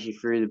 Carries you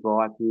through the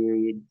bye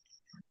period.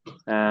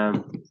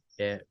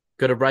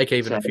 Got a break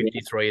even at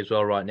 53 as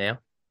well right now.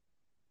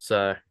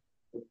 So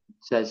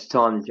it's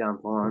time to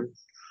jump on.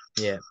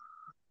 Yeah.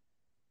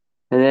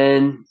 And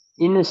then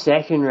in the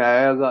second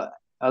row,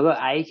 I got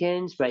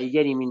Aikens, but you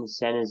get him in the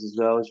centres as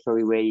well. Is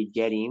probably where you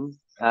get him.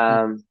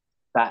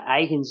 But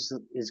Aikens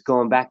has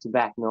gone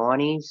back-to-back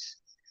 90s,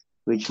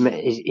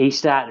 he's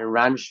starting to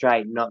run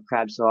straight and not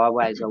crab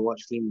sideways. I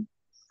watched him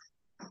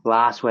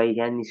last week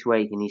and this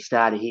week, and he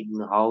started hitting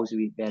the holes a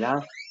bit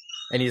better.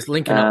 And he's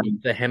linking up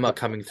with the hammer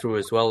coming through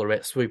as well,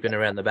 swooping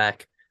around the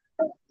back.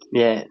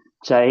 Yeah,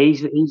 so he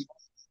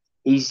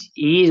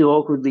is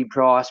awkwardly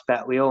priced,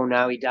 but we all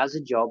know he does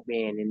a job,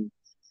 man.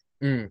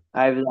 And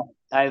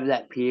over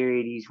that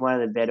period, he's one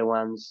of the better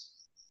ones.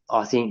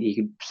 I think you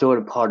could sort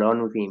of pod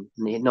on with him.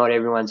 Not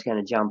everyone's going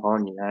to jump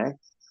on, you know.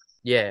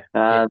 Yeah.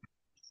 And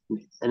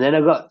then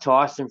I've got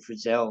Tyson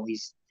Frizzell.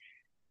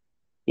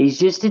 He's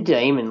just a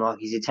demon. Like,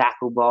 he's a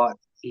tackle bot.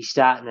 He's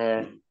starting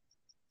to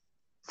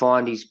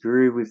find his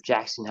groove with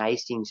Jackson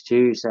Hastings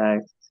too.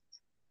 So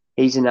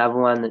he's another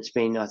one that's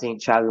been, I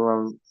think, chugging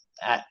along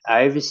at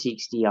over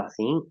 60, I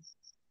think.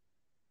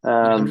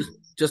 I'm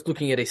just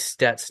looking at his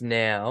stats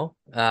now.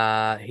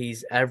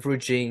 He's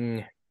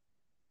averaging...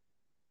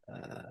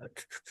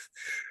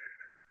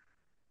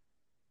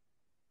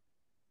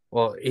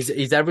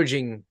 he's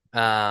averaging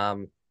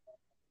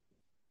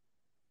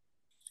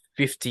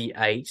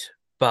 58,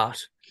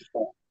 but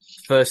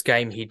first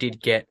game he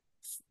did get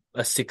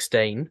a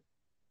 16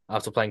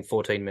 after playing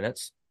 14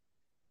 minutes.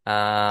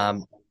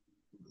 And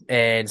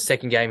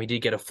second game he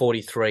did get a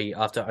 43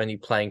 after only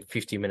playing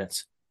 50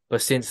 minutes.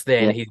 But since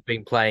then he's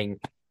been playing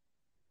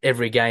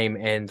every game,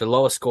 and the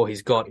lowest score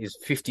he's got is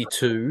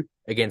 52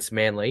 against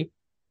Manly.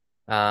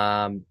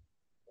 Base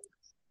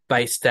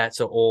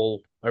stats are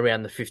all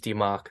around the 50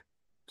 mark.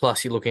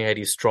 Plus, you're looking at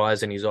his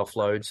tries and his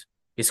offloads.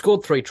 He's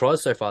scored 3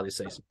 tries so far this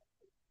season.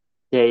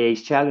 Yeah,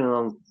 he's chugging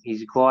along.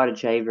 He's a quiet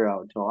achiever,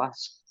 old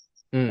Tice.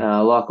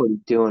 I like what he's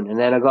doing. And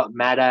then I got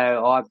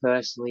Maddo. I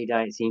personally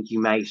don't think he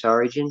makes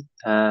Origin.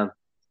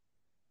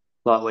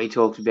 Like we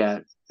talked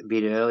about a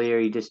bit earlier,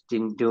 he just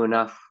didn't do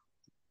enough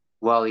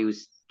while he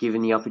was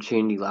given the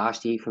opportunity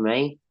last year for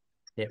me.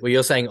 Yeah, well,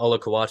 you're saying Ola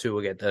Kawatu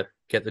will get the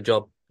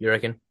job, you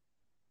reckon?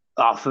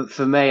 Oh,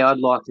 for me, I'd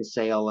like to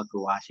see Ola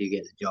Kawatu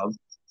get the job.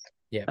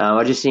 Yeah.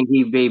 I just think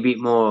he'd be a bit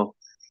more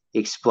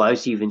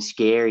explosive and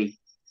scary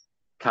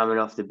coming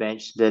off the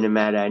bench than a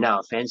Maddo. No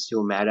offense to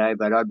a Maddo,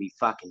 but I'd be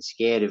fucking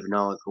scared of an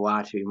Ola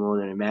Kawatu more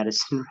than a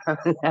Madison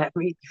running at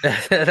me.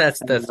 That's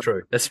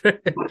true. That's true.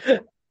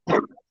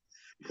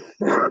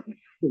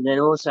 And then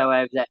also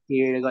over that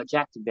period, I got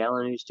Jack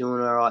DeBellin, who's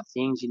doing all right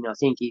things, and I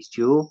think he's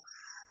dual.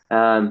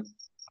 And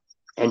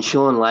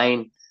Sean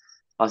Lane,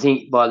 I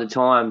think by the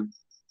time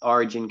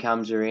Origin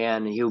comes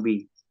around, he'll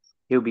be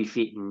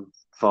fit and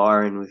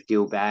firing with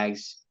Dill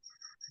Bags,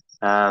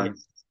 and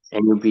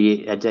he'll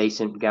be a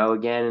decent go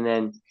again. And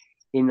then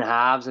in the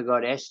halves, I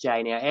got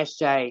SJ. Now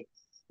SJ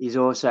is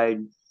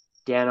also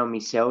down on my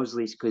sells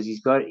list because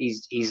he's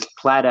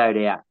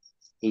plateaued out.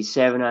 He's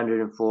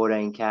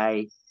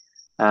 714k.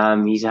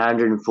 He's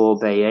 104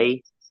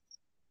 BE.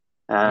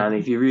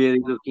 If you really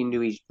look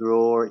into his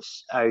draw,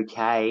 it's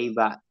okay,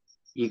 but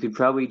you could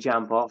probably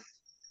jump off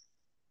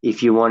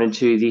if you wanted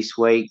to this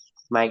week,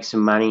 make some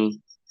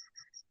money,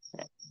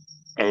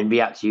 and it'd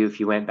be up to you if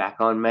you went back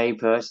on. Me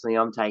personally,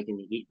 I'm taking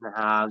the hit in the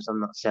halves. I'm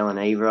not selling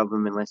either of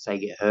them unless they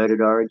get hurt at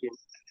Origin.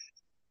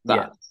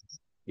 But,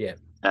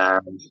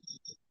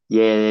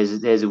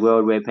 there's a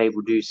world where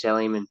people do sell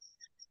him, and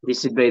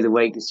this would be the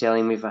week to sell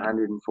him with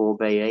 104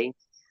 BE.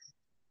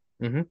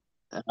 And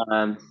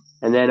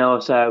then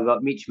also I've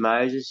got Mitch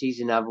Moses.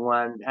 He's another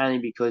one, only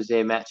because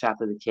they're match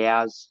up of the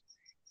Cows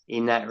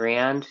in that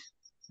round.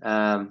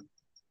 I'm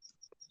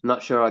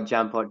not sure I'd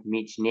jump on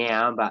Mitch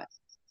now, but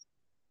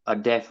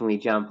I'd definitely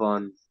jump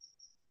on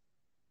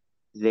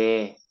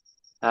there.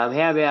 How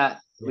about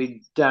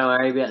we don't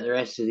worry about the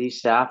rest of this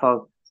stuff?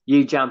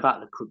 You jump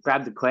up,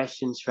 grab the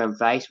questions from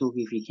Facebook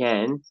if you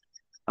can.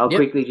 I'll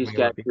quickly just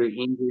go through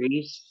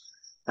injuries.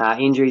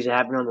 Injuries that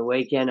happened on the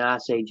weekend.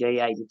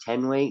 RCG 8 to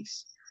 10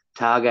 weeks.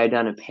 Targo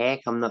done a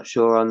pec. I'm not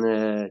sure on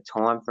the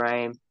time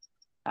frame.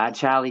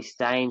 Charlie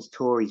Staines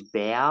tore his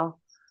bow,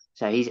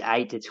 so he's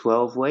 8 to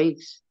 12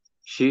 weeks.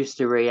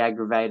 Schuster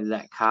re-aggravated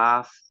that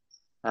calf.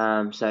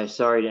 So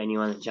sorry to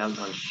anyone that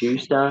jumped on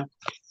Schuster.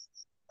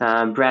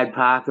 Brad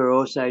Parker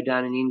also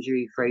done an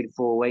injury, 3 to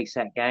 4 weeks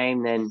that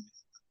game. Then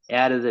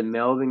out of the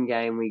Melbourne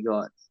game, we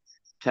got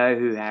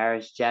Tohu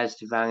Harris, Jazz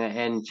Tavanga,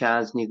 and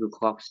Charles Nickel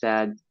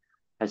Clockstad.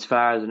 As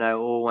far as I know,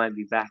 all won't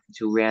be back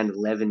until round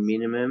 11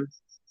 minimum.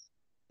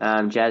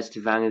 Jazz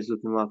Tavanga's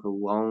looking like a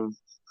long,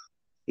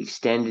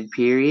 extended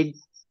period.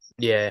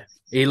 Yeah,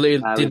 he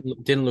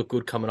didn't look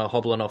good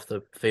hobbling off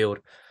the field.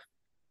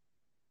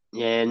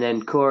 Yeah, and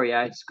then Corey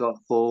Oates got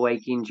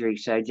 4-week injury.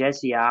 So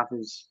Jesse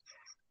Arthurs,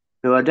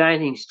 who I don't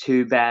think is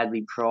too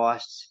badly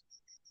priced,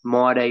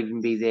 might even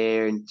be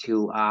there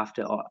until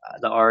after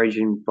the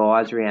Origin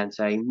buys round.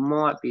 So he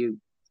might be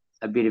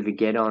a bit of a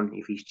get-on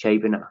if he's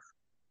cheap enough.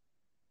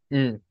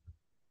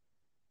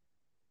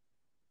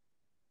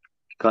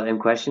 Got them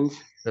questions?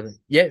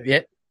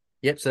 Yep.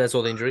 So that's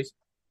all the injuries.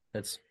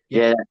 That's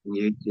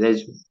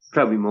there's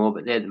probably more,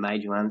 but they're the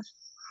major ones.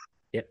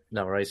 Yep,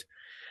 no worries.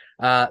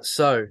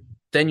 So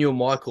Daniel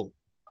Michael,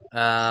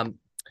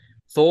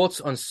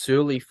 thoughts on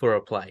Sully for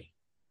a play?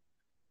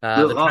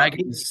 The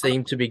Dragons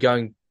seem to be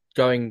going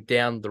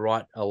down the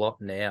right a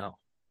lot now.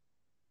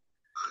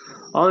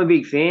 I'm a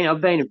big fan.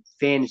 I've been a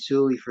fan of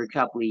Sully for a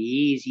couple of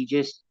years.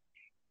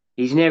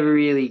 He's never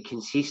really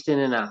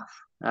consistent enough.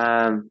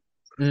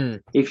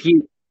 If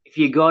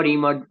you got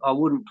him, I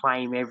wouldn't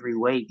play him every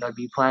week. I'd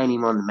be playing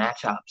him on the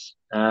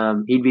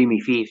matchups. He'd be my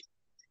fifth,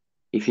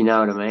 if you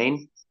know what I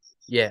mean.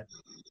 Yeah.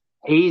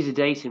 He is a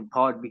decent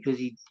pod because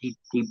he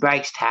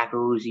breaks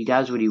tackles. He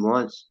does what he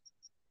wants.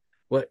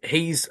 Well,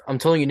 I'm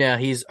telling you now,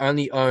 he's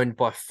only owned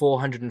by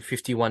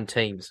 451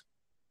 teams.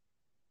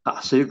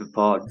 Super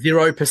pod.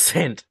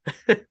 0%.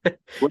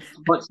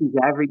 What's his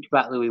average,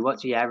 Butler?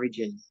 What's he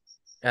averaging?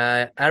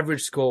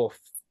 Average score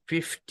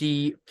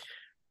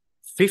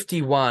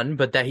 51,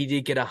 but that he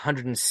did get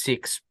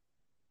 106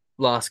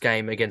 last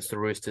game against the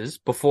Roosters.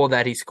 Before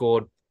that, he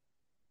scored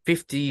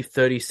 50,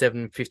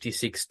 37,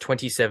 56,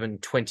 27,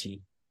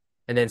 20,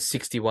 and then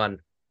 61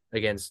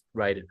 against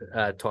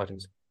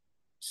Titans.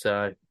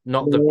 So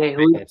not the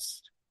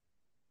best.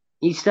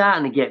 He's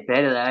starting to get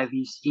better though.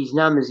 His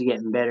numbers are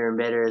getting better and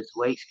better as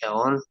the weeks go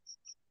on.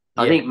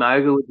 I think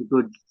Moga was a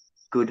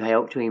good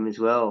help to him as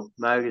well.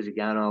 Moga's a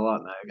gun. I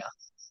like Moga.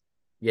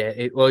 Yeah,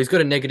 he's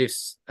got a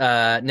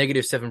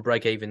 -7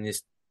 break even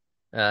this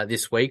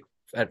week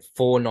at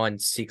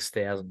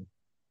 496,000.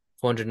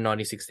 Would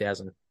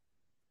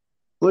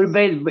it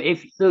be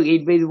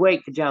he'd be the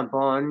week to jump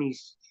on.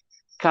 He's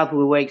a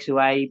couple of weeks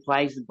away. He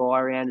plays the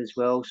bye round as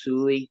well.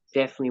 Sully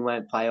definitely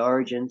won't play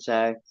Origin,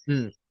 so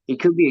he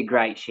could be a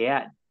great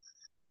shout.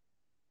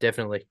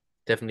 Definitely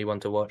one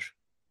to watch.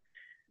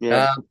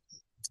 Yeah.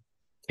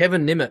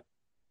 Kevin Nimmett.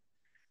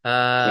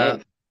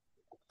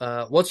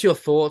 What's your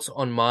thoughts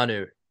on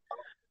Manu?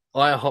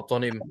 I hopped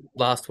on him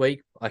last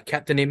week. I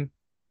captained him.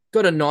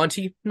 Got a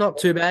 90. Not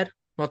too bad.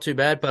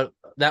 But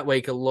that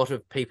week, a lot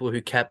of people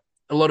who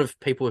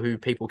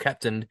people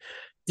captained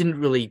didn't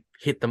really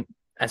hit them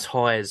as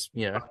high as,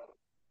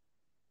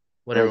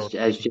 whatever.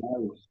 As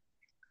Joey.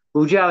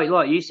 Well, Joey,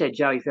 like you said,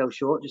 Joey fell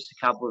short just a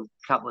couple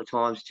of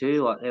times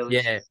too. Like there was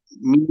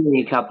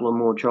nearly a couple of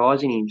more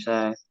tries in him.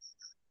 So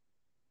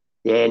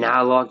yeah, no,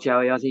 I like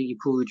Joey. I think you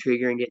pull the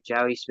trigger and get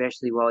Joey,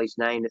 especially while he's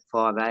named at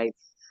 5'8".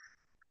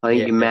 I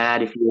think you're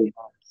mad if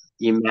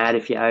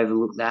you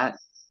overlook that.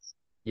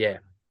 Yeah,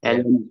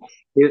 and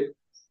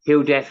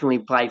he'll definitely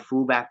play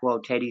fullback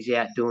while Teddy's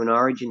out doing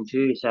Origin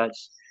too. So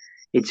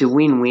it's a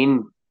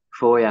win-win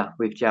for you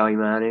with Joey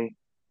Manu.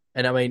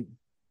 And I mean,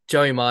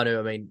 Joey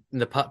Manu, in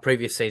the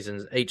previous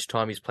seasons, each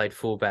time he's played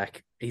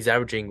fullback, he's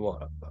averaging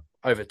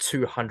over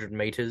 200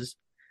 meters.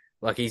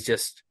 Like he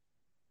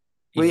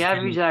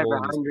averages over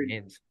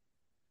 100.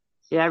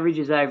 He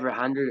averages over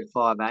 100 at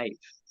 5'8".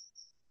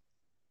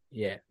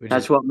 Yeah,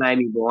 that's what made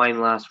me buy him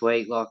last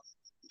week. Like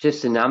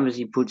just the numbers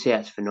he puts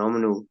out is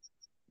phenomenal.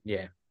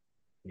 Yeah.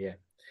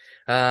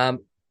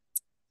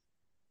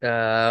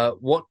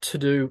 What to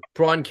do,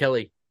 Brian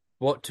Kelly?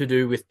 What to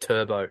do with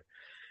Turbo?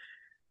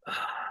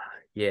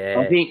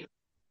 I think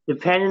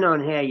depending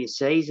on how your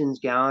season's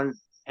going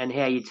and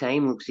how your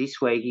team looks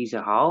this week, he's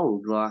a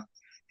hold. Like,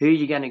 who are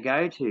you going to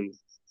go to?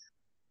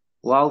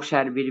 Walsh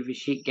had a bit of a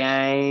shit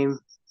game.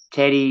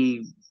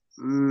 Teddy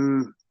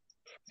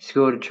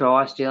scored a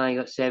try, still only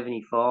got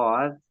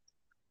 75.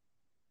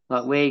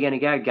 Like, where are you going to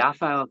go?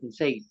 Guffo, I can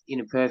see in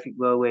a perfect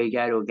world where you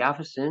go to a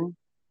Gufferson.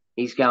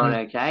 He's going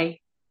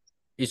okay.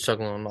 He's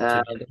struggling on not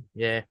too bad.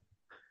 Yeah.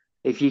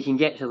 If you can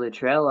get to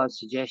Latrell, I'd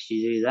suggest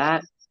you do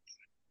that.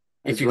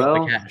 If you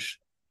got the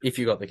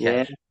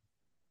cash.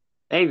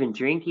 Yeah. Even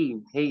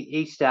Drinky,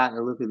 he's starting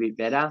to look a bit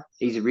better.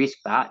 He's a risk,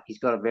 but he's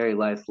got a very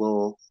low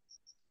floor.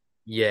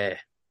 Yeah.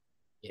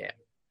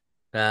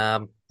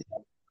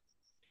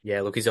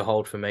 Look, he's a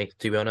hold for me,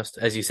 to be honest.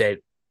 As you said,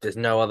 there's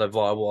no other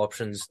viable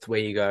options where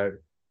you go,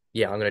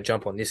 I'm going to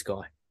jump on this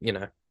guy,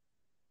 Yeah,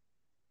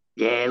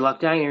 like,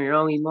 don't get me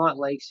wrong, he might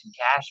leak some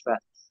cash, but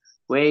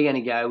where are you going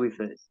to go with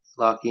it?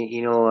 Like,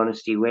 in all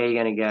honesty, where are you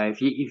going to go?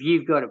 If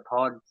you've got a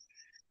pod,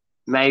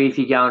 maybe if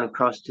you're going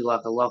across to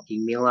like a Lockie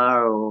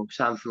Miller or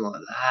something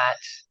like that,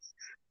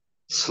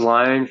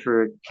 Sloan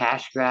for a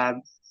cash grab,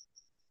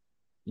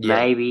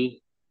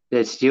 maybe.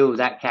 But still,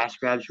 that cash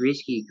grab's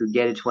risky. You could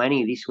get a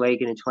 20 this week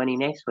and a 20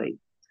 next week.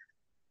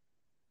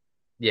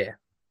 Yeah.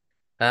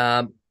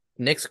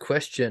 Next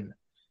question.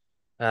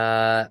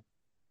 Thoughts,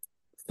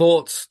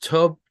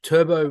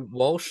 Turbo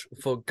Walsh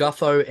for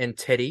Gutho and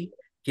Teddy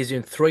gives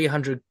him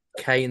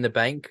 300k in the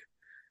bank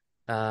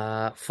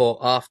for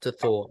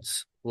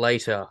afterthoughts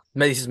later.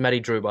 This is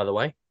Matty Drew, by the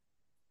way.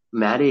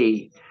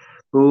 Matty.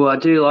 Oh, I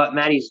do like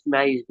Matty's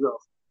good.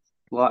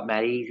 Like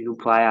Matty, he's a good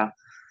player.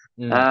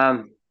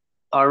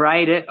 I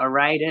rate it, I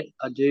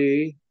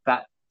do.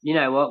 But you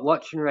know what?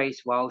 Watching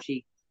Reece Walsh,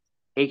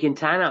 he can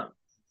turn up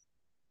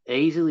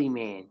easily,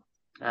 man.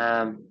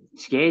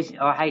 Scares.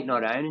 I hate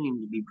not owning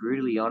him, to be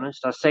brutally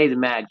honest. I see the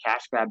mad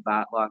cash grab,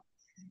 but like,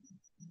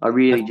 I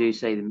really do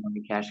see the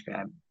mad cash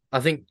grab. I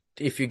think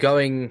if you're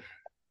going,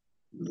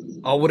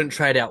 I wouldn't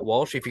trade out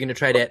Walsh. If you're going to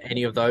trade out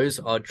any of those,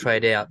 I'd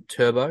trade out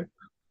Turbo.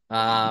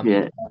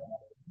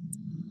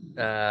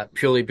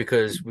 Purely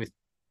because with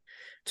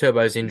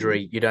Turbo's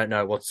injury, you don't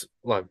know what's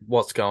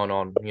going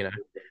on, you know.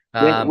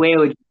 Where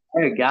would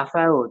you go,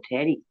 Gutho or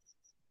Teddy?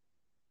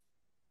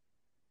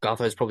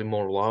 Gutho's probably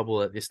more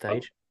reliable at this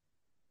stage.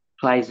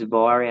 Plays the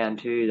bye round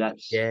too.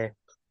 That's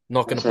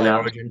not going to play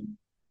Origin.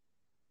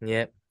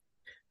 Yeah.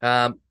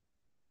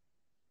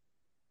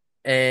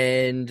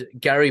 And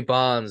Gary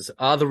Barnes,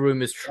 are the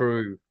rumours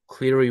true?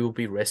 Cleary will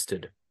be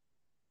rested.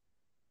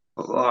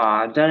 Oh,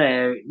 I don't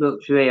know.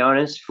 Look, to be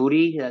honest,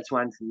 footy, that's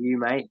one for you,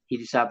 mate.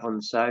 Hit us up on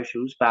the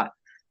socials. But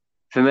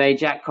for me,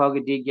 Jack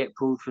Cogger did get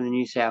pulled from the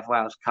New South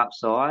Wales Cup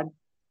side,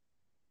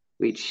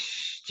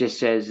 which just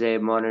says they're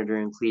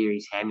monitoring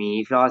Cleary's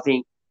hammy. I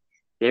think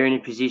they're in a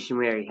position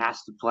where he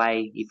has to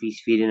play if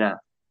he's fit enough.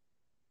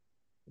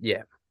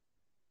 Yeah.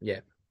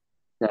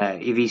 So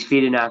if he's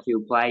fit enough,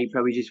 he'll play. He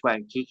probably just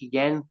won't kick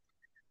again,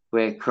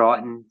 where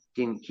Crichton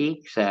didn't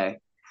kick. So,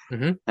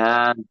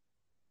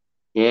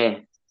 yeah.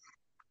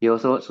 Your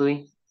thoughts,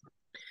 Louis?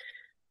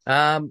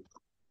 Sorry,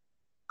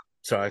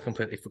 I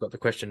completely forgot the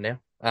question now.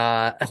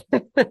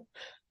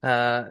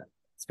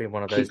 It's been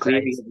one of those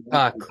days.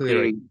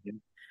 Cleary.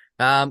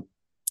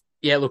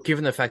 Yeah, look,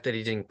 given the fact that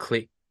he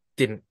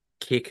didn't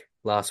kick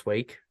last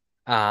week,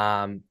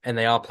 and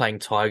they are playing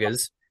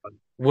Tigers,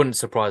 wouldn't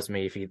surprise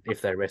me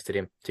if they rested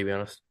him, to be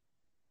honest.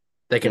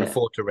 They can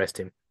afford to rest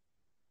him.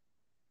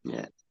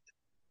 Yeah.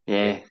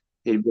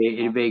 It'd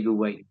be a good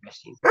week to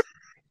rest him.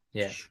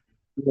 Yeah.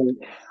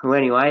 Well,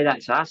 anyway,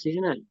 that's us,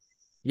 isn't it?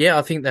 Yeah,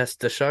 I think that's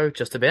the show,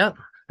 just about.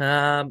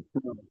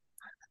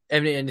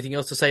 Anything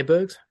else to say,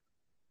 Bergs?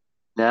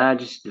 No,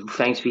 just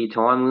thanks for your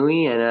time,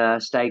 Louis,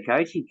 and stay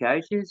coachy,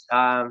 coaches.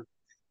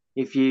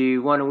 If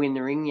you want to win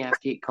the ring, you have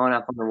to hit Con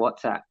up on the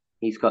WhatsApp.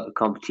 He's got the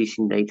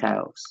competition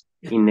details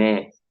in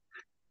there.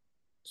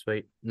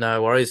 Sweet.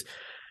 No worries.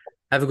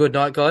 Have a good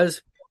night,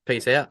 guys.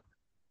 Peace out.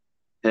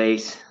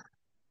 Peace.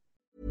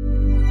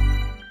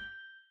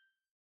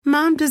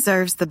 Mom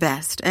deserves the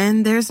best,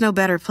 and there's no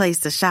better place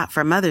to shop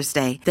for Mother's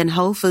Day than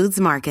Whole Foods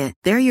Market.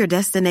 They're your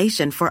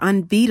destination for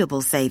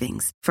unbeatable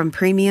savings, from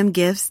premium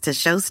gifts to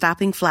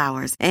show-stopping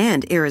flowers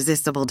and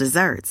irresistible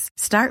desserts.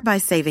 Start by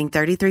saving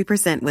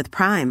 33% with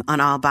Prime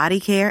on all body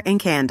care and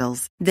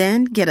candles.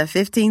 Then get a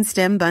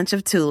 15-stem bunch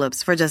of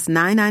tulips for just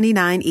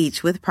 $9.99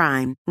 each with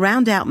Prime.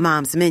 Round out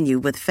Mom's menu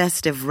with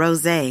festive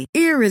rosé,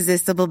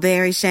 irresistible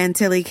berry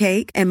chantilly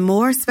cake, and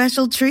more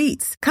special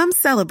treats. Come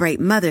celebrate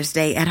Mother's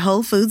Day at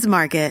Whole Foods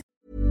Market.